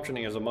it's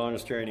functioning as a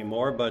monastery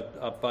anymore, but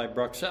up by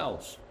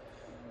Bruxelles,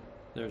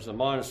 there's a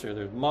monastery.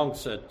 There's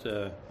monks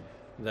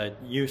that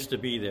used to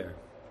be there.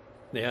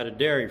 They had a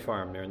dairy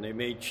farm there, and they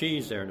made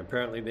cheese there, and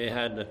apparently they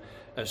had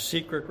a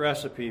secret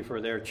recipe for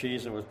their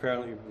cheese, and it was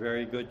apparently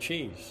very good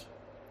cheese.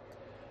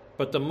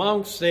 But the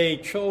monks, they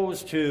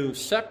chose to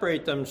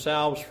separate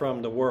themselves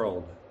from the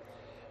world,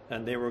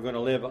 and they were going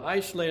to live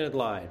isolated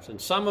lives. And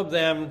some of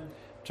them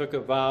took a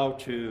vow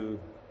to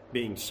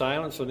being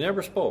silent, so they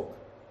never spoke.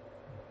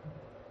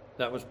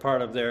 That was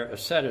part of their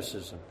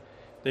asceticism.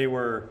 They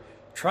were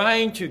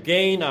trying to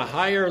gain a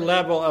higher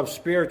level of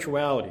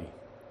spirituality.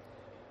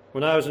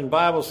 When I was in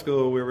Bible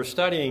school, we were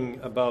studying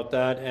about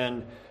that,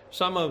 and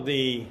some of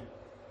the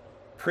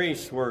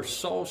priests were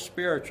so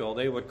spiritual,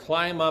 they would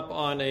climb up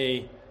on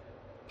a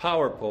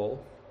power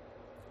pole,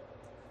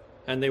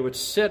 and they would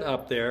sit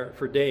up there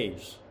for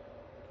days.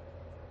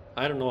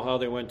 I don't know how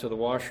they went to the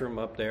washroom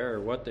up there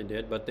or what they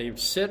did, but they'd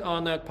sit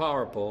on that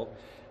power pole,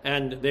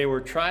 and they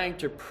were trying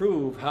to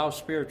prove how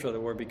spiritual they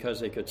were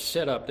because they could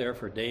sit up there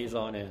for days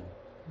on end.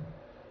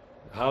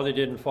 How they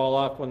didn't fall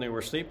off when they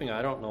were sleeping,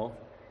 I don't know.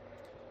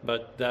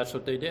 But that's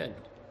what they did.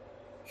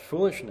 It's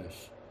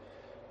foolishness.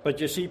 But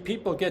you see,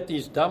 people get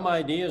these dumb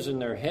ideas in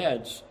their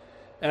heads,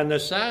 and the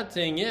sad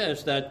thing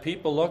is that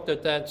people looked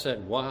at that and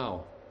said,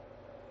 wow,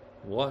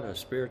 what a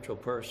spiritual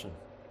person.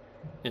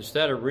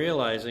 Instead of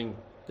realizing,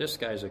 this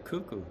guy's a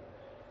cuckoo.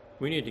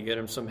 We need to get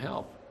him some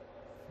help.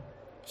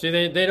 See,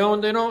 they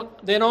don't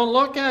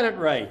look at it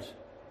right.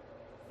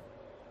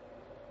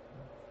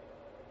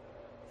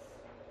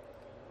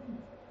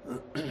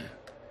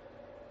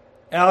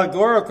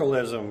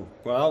 Allegoricalism,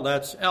 well,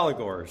 that's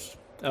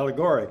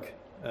allegoric.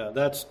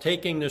 That's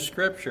taking the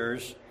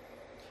scriptures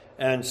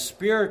and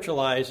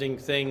spiritualizing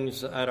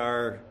things that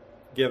are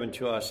given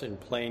to us in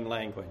plain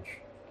language.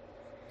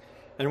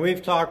 And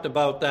we've talked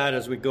about that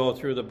as we go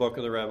through the book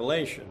of the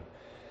Revelation,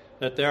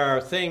 that there are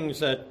things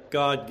that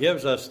God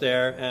gives us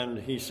there, and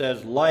he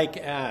says, like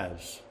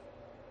as.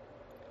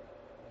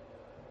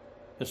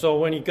 And so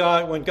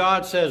when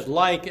God says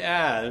like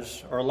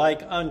as, or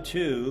like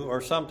unto,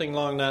 or something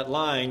along that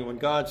line, when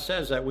God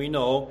says that, we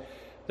know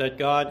that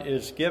God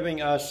is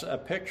giving us a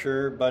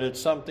picture, but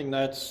it's something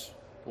that's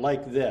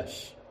like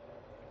this.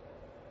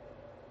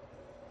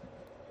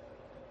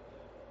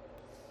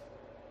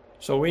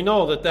 So we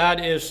know that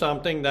that is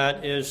something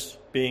that is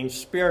being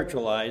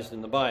spiritualized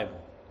in the Bible.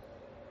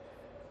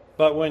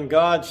 But when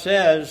God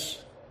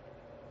says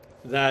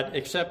that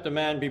except a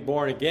man be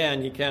born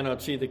again, he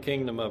cannot see the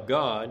kingdom of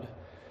God,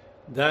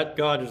 that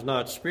God is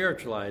not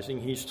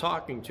spiritualizing. He's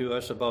talking to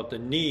us about the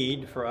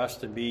need for us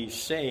to be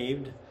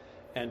saved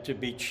and to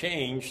be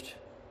changed,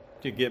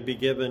 to be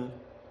given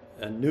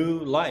a new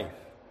life.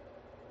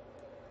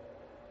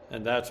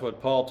 And that's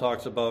what Paul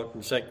talks about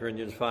in 2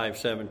 Corinthians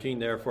 5:17.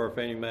 Therefore, if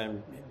any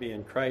man be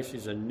in Christ,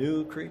 he's a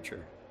new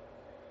creature.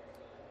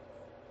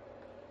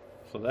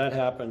 So that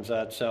happens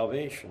at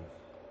salvation.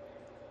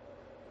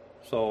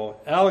 So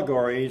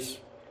allegories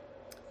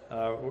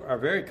are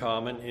very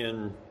common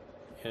in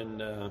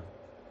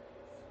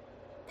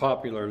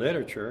popular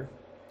literature,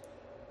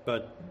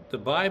 but the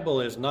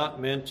Bible is not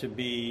meant to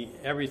be,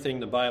 everything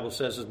the Bible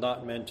says is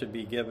not meant to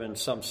be given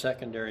some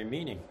secondary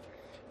meaning.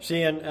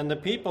 See, and the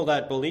people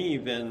that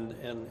believe in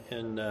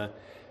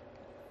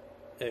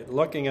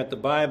looking at the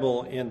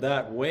Bible in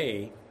that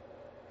way,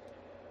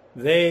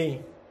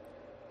 they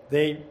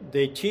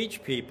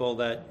teach people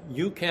that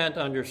you can't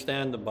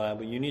understand the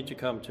Bible, you need to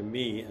come to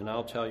me and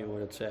I'll tell you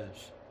what it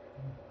says.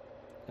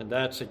 And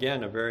that's,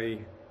 again, a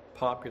very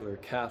popular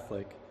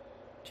Catholic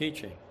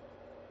teaching.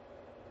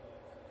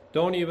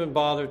 Don't even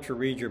bother to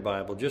read your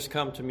Bible. Just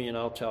come to me and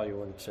I'll tell you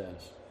what it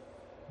says.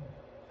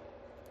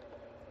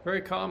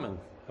 Very common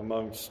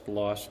amongst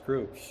lost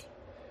groups.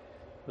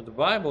 But the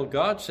Bible,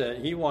 God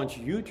said he wants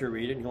you to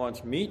read it, he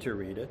wants me to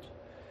read it.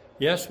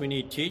 Yes, we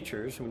need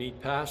teachers, we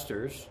need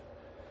pastors,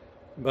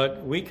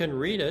 but we can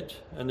read it,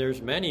 and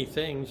there's many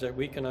things that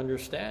we can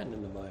understand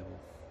in the Bible.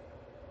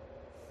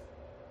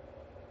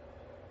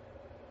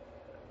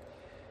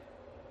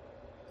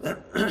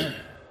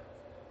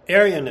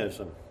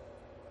 Arianism.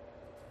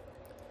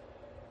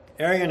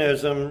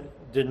 Arianism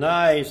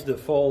denies the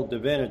full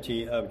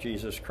divinity of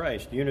Jesus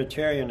Christ.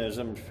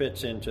 Unitarianism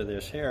fits into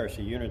this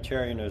heresy.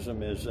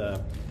 Unitarianism is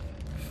a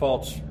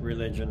false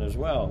religion as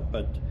well.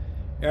 But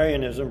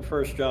Arianism,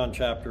 1 John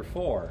chapter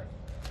 4.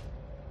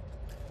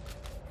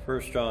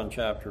 1 John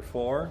chapter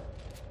 4.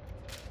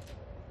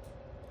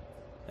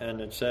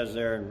 And it says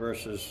there in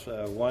verses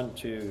 1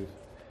 to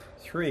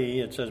 3,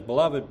 it says,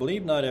 Beloved,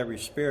 believe not every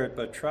spirit,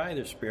 but try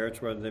the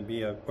spirits, whether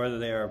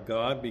they are of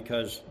God,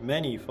 because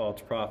many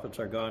false prophets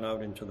are gone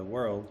out into the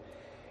world.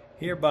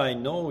 Hereby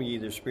know ye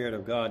the Spirit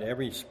of God.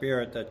 Every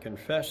spirit that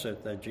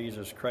confesseth that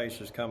Jesus Christ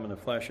is come in the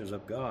flesh is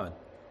of God.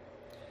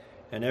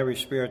 And every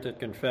spirit that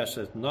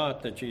confesseth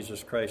not that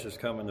Jesus Christ is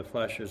come in the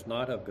flesh is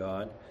not of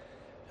God.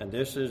 And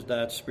this is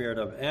that spirit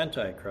of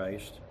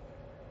Antichrist,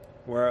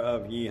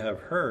 whereof ye have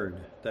heard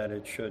that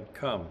it should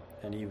come,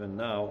 and even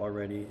now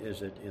already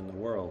is it in the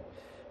world.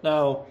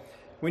 Now,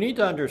 we need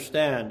to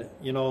understand,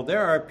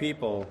 there are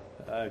people.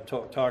 I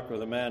talked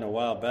with a man a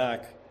while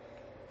back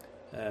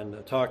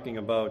and talking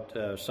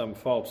about some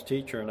false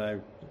teacher, and I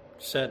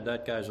said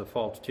that guy's a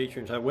false teacher.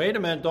 And said, wait a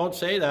minute, don't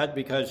say that,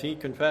 because he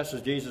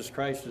confesses Jesus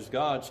Christ as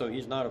God, so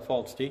he's not a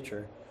false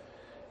teacher.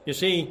 You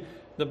see,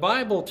 the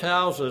Bible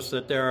tells us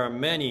that there are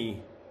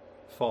many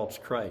false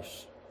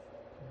Christs.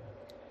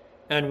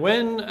 And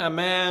when a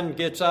man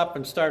gets up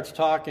and starts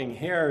talking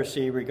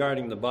heresy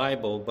regarding the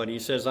Bible, but he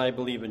says, I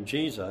believe in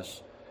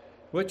Jesus,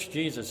 which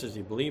Jesus is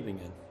he believing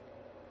in?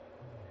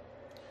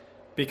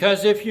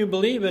 Because if you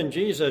believe in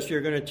Jesus,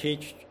 you're going to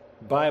teach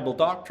Bible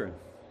doctrine.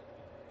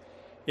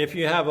 If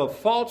you have a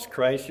false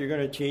Christ, you're going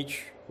to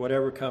teach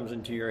whatever comes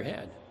into your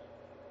head.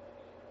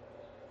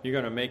 You're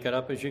going to make it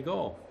up as you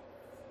go.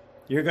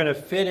 You're going to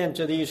fit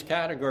into these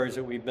categories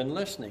that we've been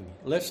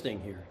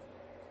listing here.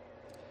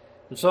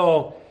 And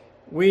so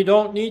we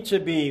don't need to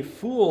be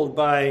fooled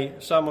by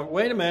someone.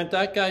 Wait a minute,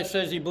 that guy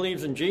says he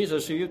believes in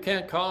Jesus, so you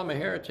can't call him a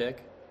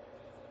heretic.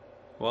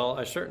 Well,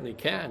 I certainly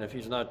can if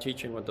he's not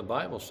teaching what the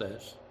Bible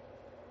says.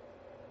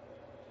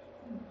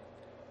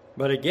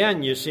 But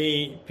again, you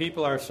see,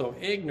 people are so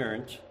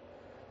ignorant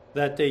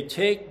that they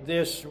take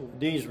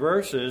these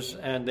verses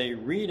and they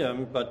read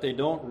them, but they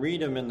don't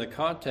read them in the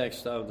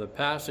context of the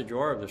passage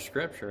or of the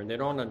Scripture. And they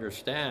don't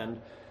understand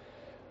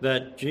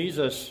that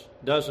Jesus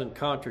doesn't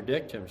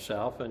contradict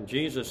himself, and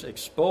Jesus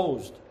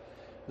exposed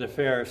the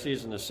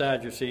Pharisees and the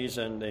Sadducees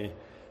and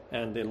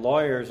the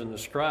lawyers and the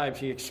scribes.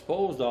 He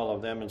exposed all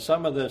of them, and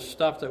some of the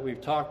stuff that we've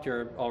talked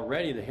here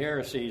already, the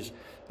heresies,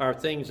 are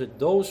things that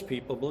those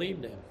people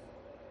believed in.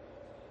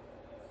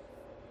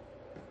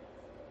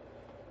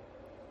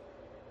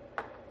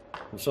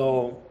 And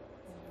so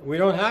we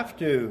don't have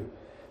to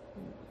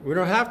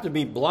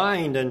be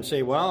blind and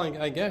say, well,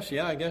 I guess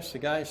the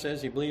guy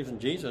says he believes in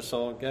Jesus,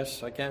 so I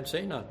guess I can't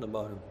say nothing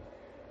about him.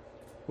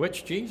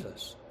 Which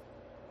Jesus?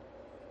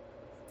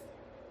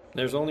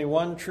 There's only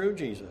one true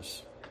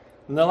Jesus.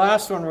 And the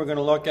last one we're going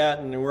to look at,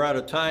 and we're out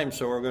of time,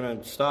 so we're going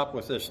to stop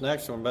with this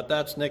next one, but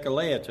that's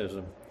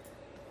Nicolaitism.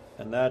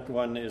 And that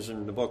one is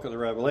in the book of the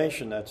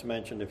Revelation. That's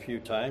mentioned a few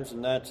times,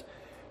 and that's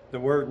the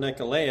word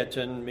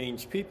Nicolaitan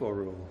means people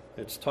rule.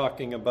 It's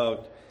talking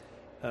about,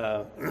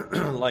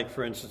 like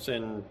for instance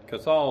in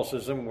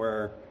Catholicism,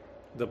 where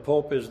the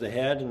Pope is the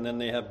head, and then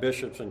they have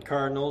bishops and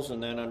cardinals,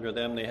 and then under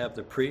them they have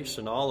the priests,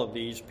 and all of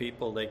these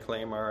people they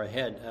claim are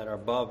ahead and are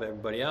above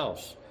everybody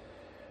else.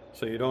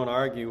 So you don't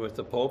argue with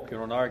the Pope, you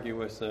don't argue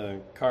with the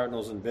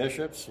cardinals and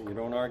bishops, and you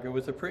don't argue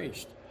with the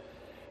priest.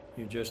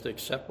 You just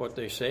accept what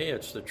they say,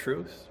 it's the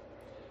truth.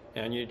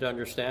 And you'd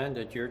understand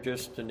that you're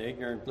just an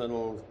ignorant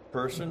little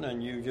person,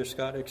 and you just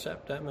got to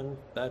accept them, and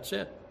that's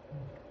it.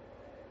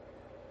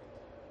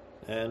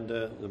 And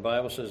the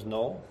Bible says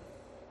no.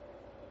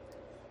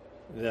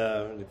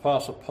 The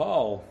Apostle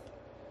Paul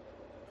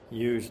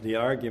used the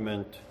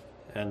argument,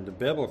 and the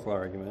biblical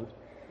argument,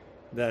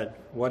 that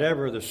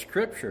whatever the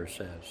Scripture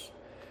says,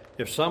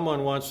 if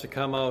someone wants to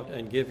come out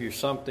and give you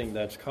something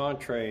that's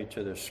contrary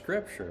to the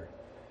Scripture,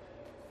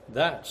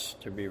 that's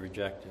to be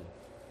rejected.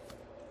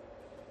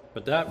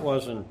 But that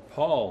wasn't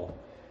Paul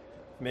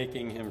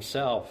making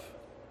himself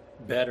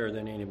better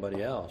than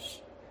anybody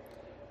else.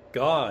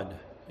 God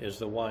is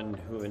the one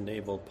who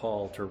enabled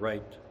Paul to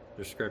write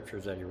the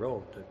Scriptures that he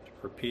wrote.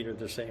 For Peter,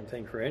 the same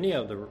thing for any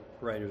of the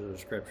writers of the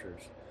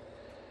Scriptures.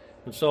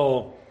 And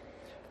so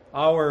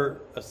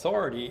our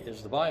authority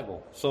is the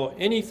Bible. So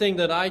anything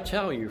that I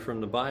tell you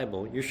from the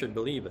Bible, you should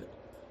believe it.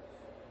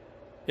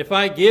 If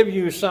I give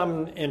you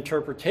some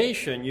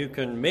interpretation, you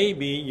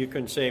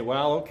can say,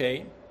 well,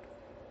 okay,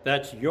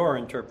 that's your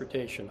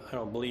interpretation. I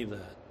don't believe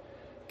that.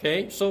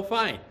 Okay, so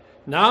fine.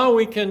 Now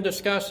we can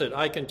discuss it.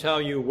 I can tell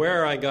you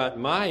where I got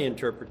my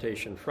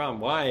interpretation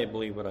from, why I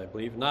believe what I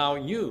believe. Now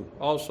you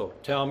also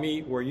tell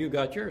me where you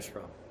got yours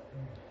from.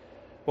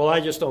 Well,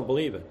 I just don't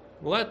believe it.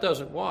 Well, that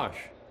doesn't wash.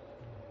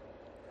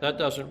 That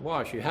doesn't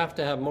wash. You have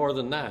to have more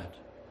than that.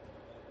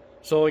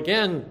 So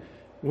again,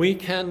 we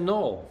can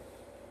know.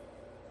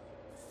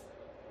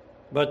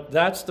 But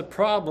that's the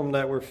problem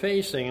that we're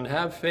facing and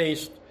have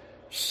faced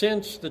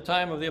since the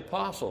time of the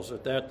apostles,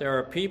 that there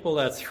are people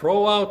that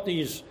throw out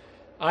these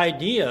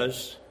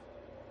ideas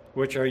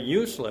which are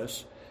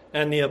useless,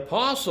 and the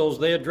apostles,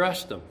 they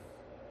addressed them.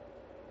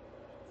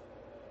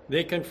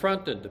 They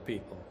confronted the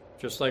people,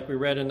 just like we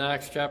read in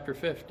Acts chapter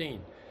 15.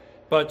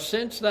 But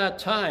since that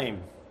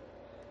time,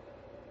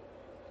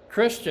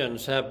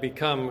 Christians have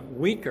become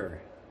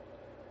weaker.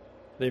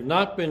 They've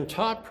not been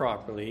taught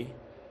properly.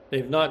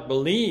 They've not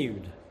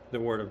believed the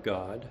Word of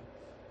God.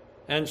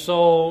 And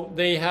so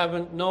they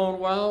haven't known,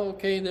 well,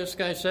 okay, this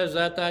guy says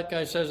that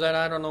guy says that,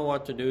 I don't know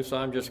what to do, so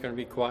I'm just going to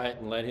be quiet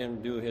and let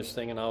him do his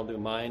thing and I'll do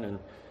mine and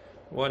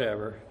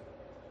whatever.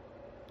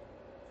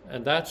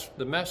 And that's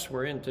the mess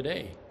we're in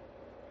today.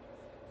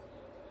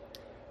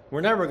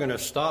 We're never going to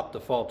stop the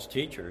false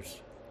teachers,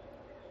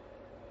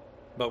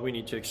 but we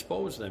need to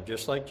expose them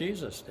just like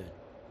Jesus did,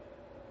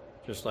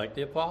 just like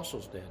the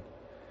apostles did,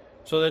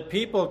 so that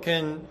people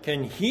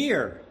can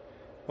hear,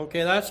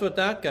 okay, that's what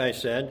that guy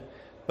said.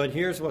 But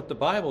here's what the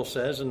Bible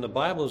says, and the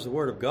Bible is the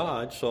Word of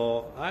God,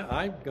 so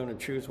I'm going to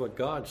choose what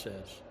God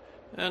says.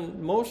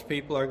 And most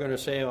people are going to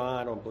say, well,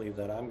 I don't believe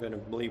that. I'm going to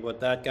believe what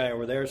that guy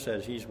over there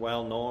says. He's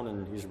well known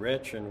and he's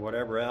rich and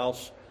whatever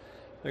else.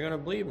 They're going to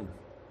believe him.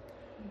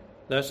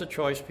 That's a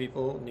choice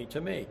people need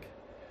to make.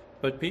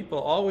 But people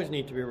always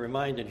need to be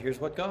reminded,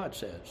 here's what God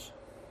says.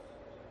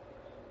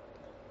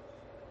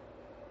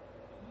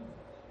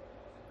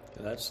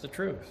 That's the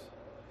truth.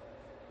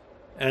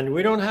 And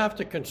we don't have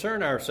to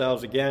concern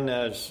ourselves, again,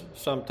 as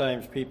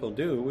sometimes people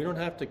do, we don't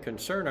have to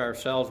concern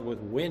ourselves with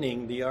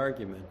winning the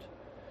argument.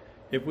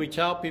 If we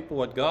tell people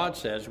what God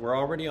says, we're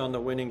already on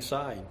the winning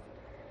side.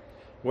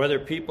 Whether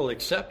people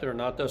accept it or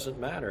not doesn't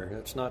matter.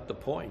 That's not the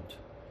point.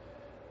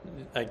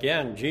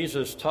 Again,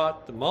 Jesus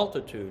taught the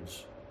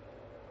multitudes,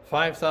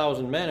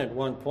 5,000 men at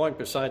one point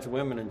besides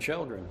women and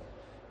children.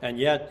 And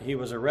yet he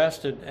was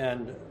arrested,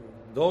 and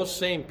those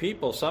same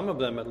people, some of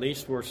them at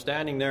least, were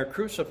standing there,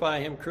 crucify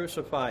him,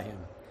 crucify him.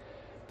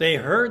 They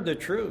heard the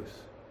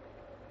truth.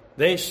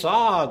 They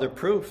saw the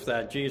proof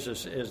that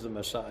Jesus is the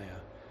Messiah,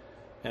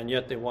 and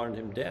yet they wanted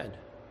him dead.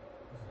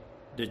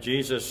 Did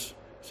Jesus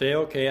say,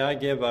 okay, I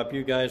give up,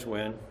 you guys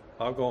win,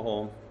 I'll go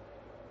home?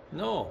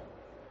 No.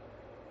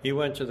 He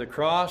went to the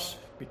cross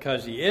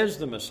because he is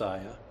the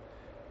Messiah.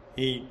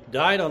 He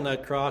died on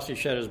that cross, he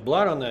shed his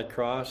blood on that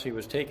cross, he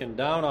was taken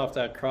down off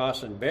that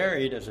cross and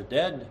buried as a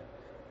dead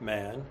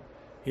man.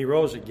 He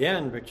rose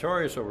again,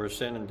 victorious over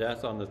sin and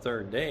death on the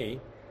third day,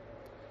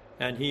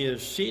 and he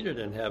is seated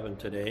in heaven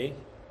today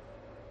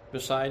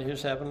beside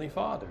his heavenly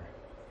Father.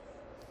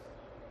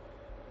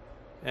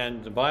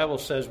 And the Bible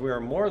says we are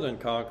more than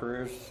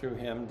conquerors through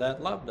him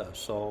that loved us.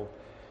 So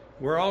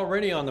we're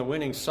already on the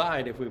winning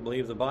side if we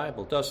believe the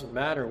Bible. It doesn't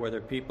matter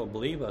whether people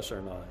believe us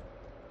or not.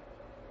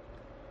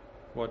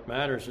 What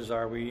matters is,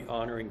 are we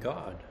honoring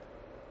God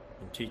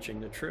and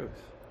teaching the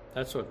truth?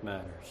 That's what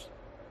matters.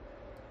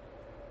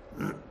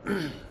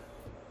 And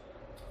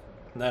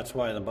that's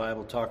why the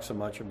Bible talks so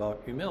much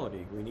about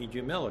humility. We need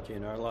humility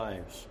in our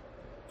lives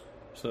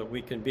so that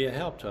we can be a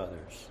help to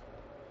others.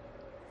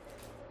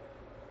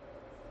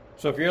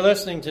 So if you're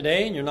listening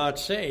today and you're not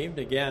saved,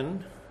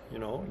 again,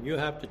 you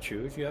have to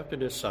choose. You have to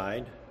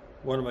decide,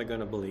 what am I going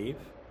to believe?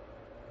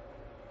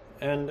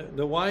 And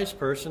the wise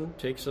person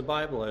takes the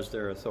Bible as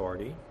their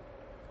authority,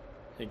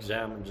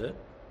 examines it,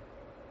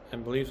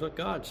 and believes what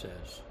God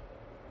says.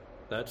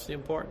 That's the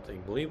important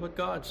thing. Believe what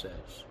God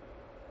says.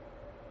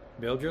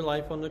 Build your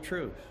life on the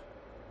truth.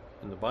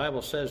 And the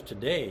Bible says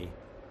today,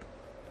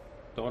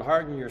 don't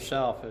harden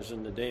yourself as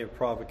in the day of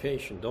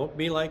provocation. Don't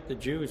be like the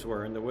Jews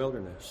were in the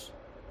wilderness.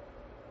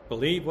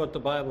 Believe what the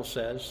Bible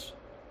says.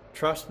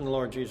 Trust in the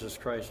Lord Jesus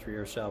Christ for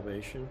your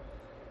salvation.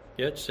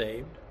 Get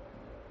saved.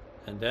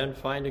 And then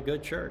find a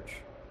good church.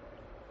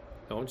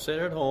 Don't sit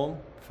at home.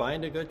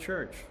 Find a good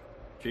church.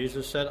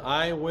 Jesus said,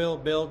 I will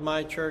build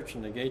my church,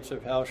 and the gates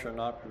of hell shall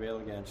not prevail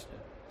against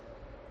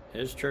it.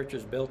 His church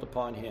is built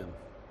upon him.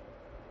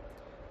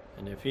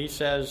 And if he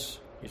says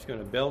he's going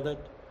to build it,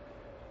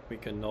 we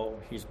can know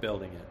he's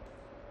building it.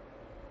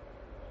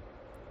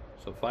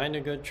 So find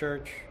a good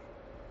church,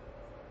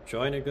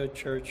 join a good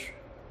church,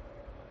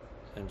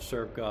 and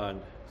serve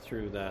God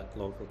through that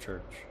local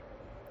church.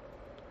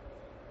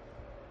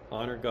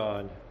 Honor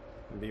God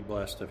and be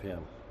blessed of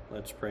him.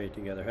 Let's pray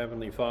together.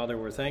 Heavenly Father,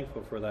 we're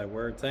thankful for thy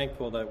word,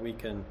 thankful that we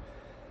can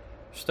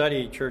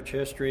study church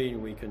history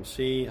and we can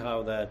see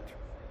how that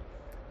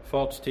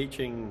false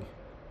teaching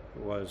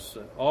was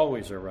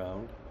always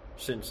around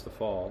since the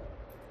fall,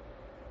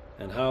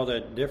 and how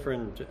that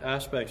different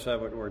aspects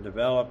of it were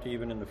developed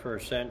even in the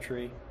first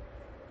century,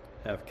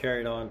 have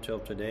carried on till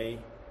today.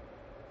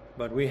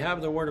 But we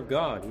have the Word of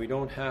God. We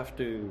don't have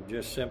to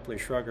just simply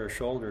shrug our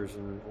shoulders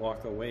and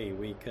walk away.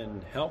 We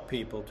can help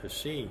people to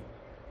see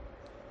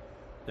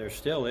there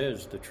still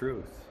is the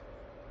truth.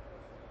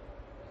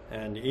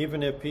 And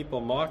even if people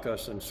mock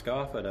us and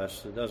scoff at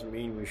us, it doesn't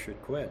mean we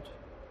should quit.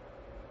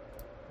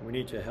 We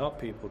need to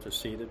help people to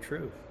see the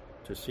truth,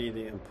 to see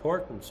the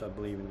importance of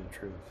believing the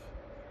truth.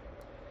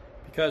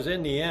 Because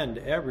in the end,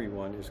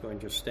 everyone is going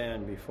to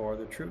stand before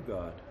the true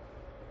God.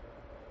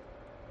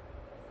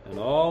 And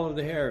all of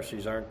the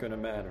heresies aren't going to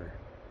matter.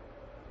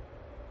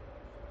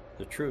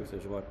 The truth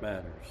is what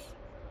matters.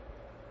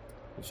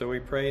 And so we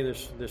pray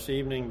this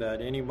evening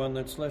that anyone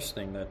that's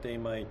listening, that they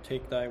might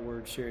take thy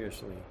word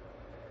seriously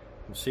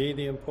and see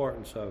the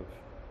importance of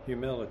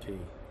humility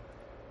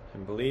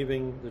and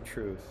believing the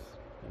truth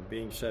and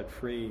being set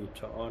free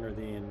to honor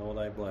thee and know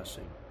thy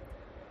blessing.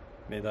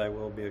 May thy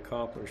will be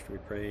accomplished, we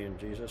pray in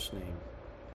Jesus' name.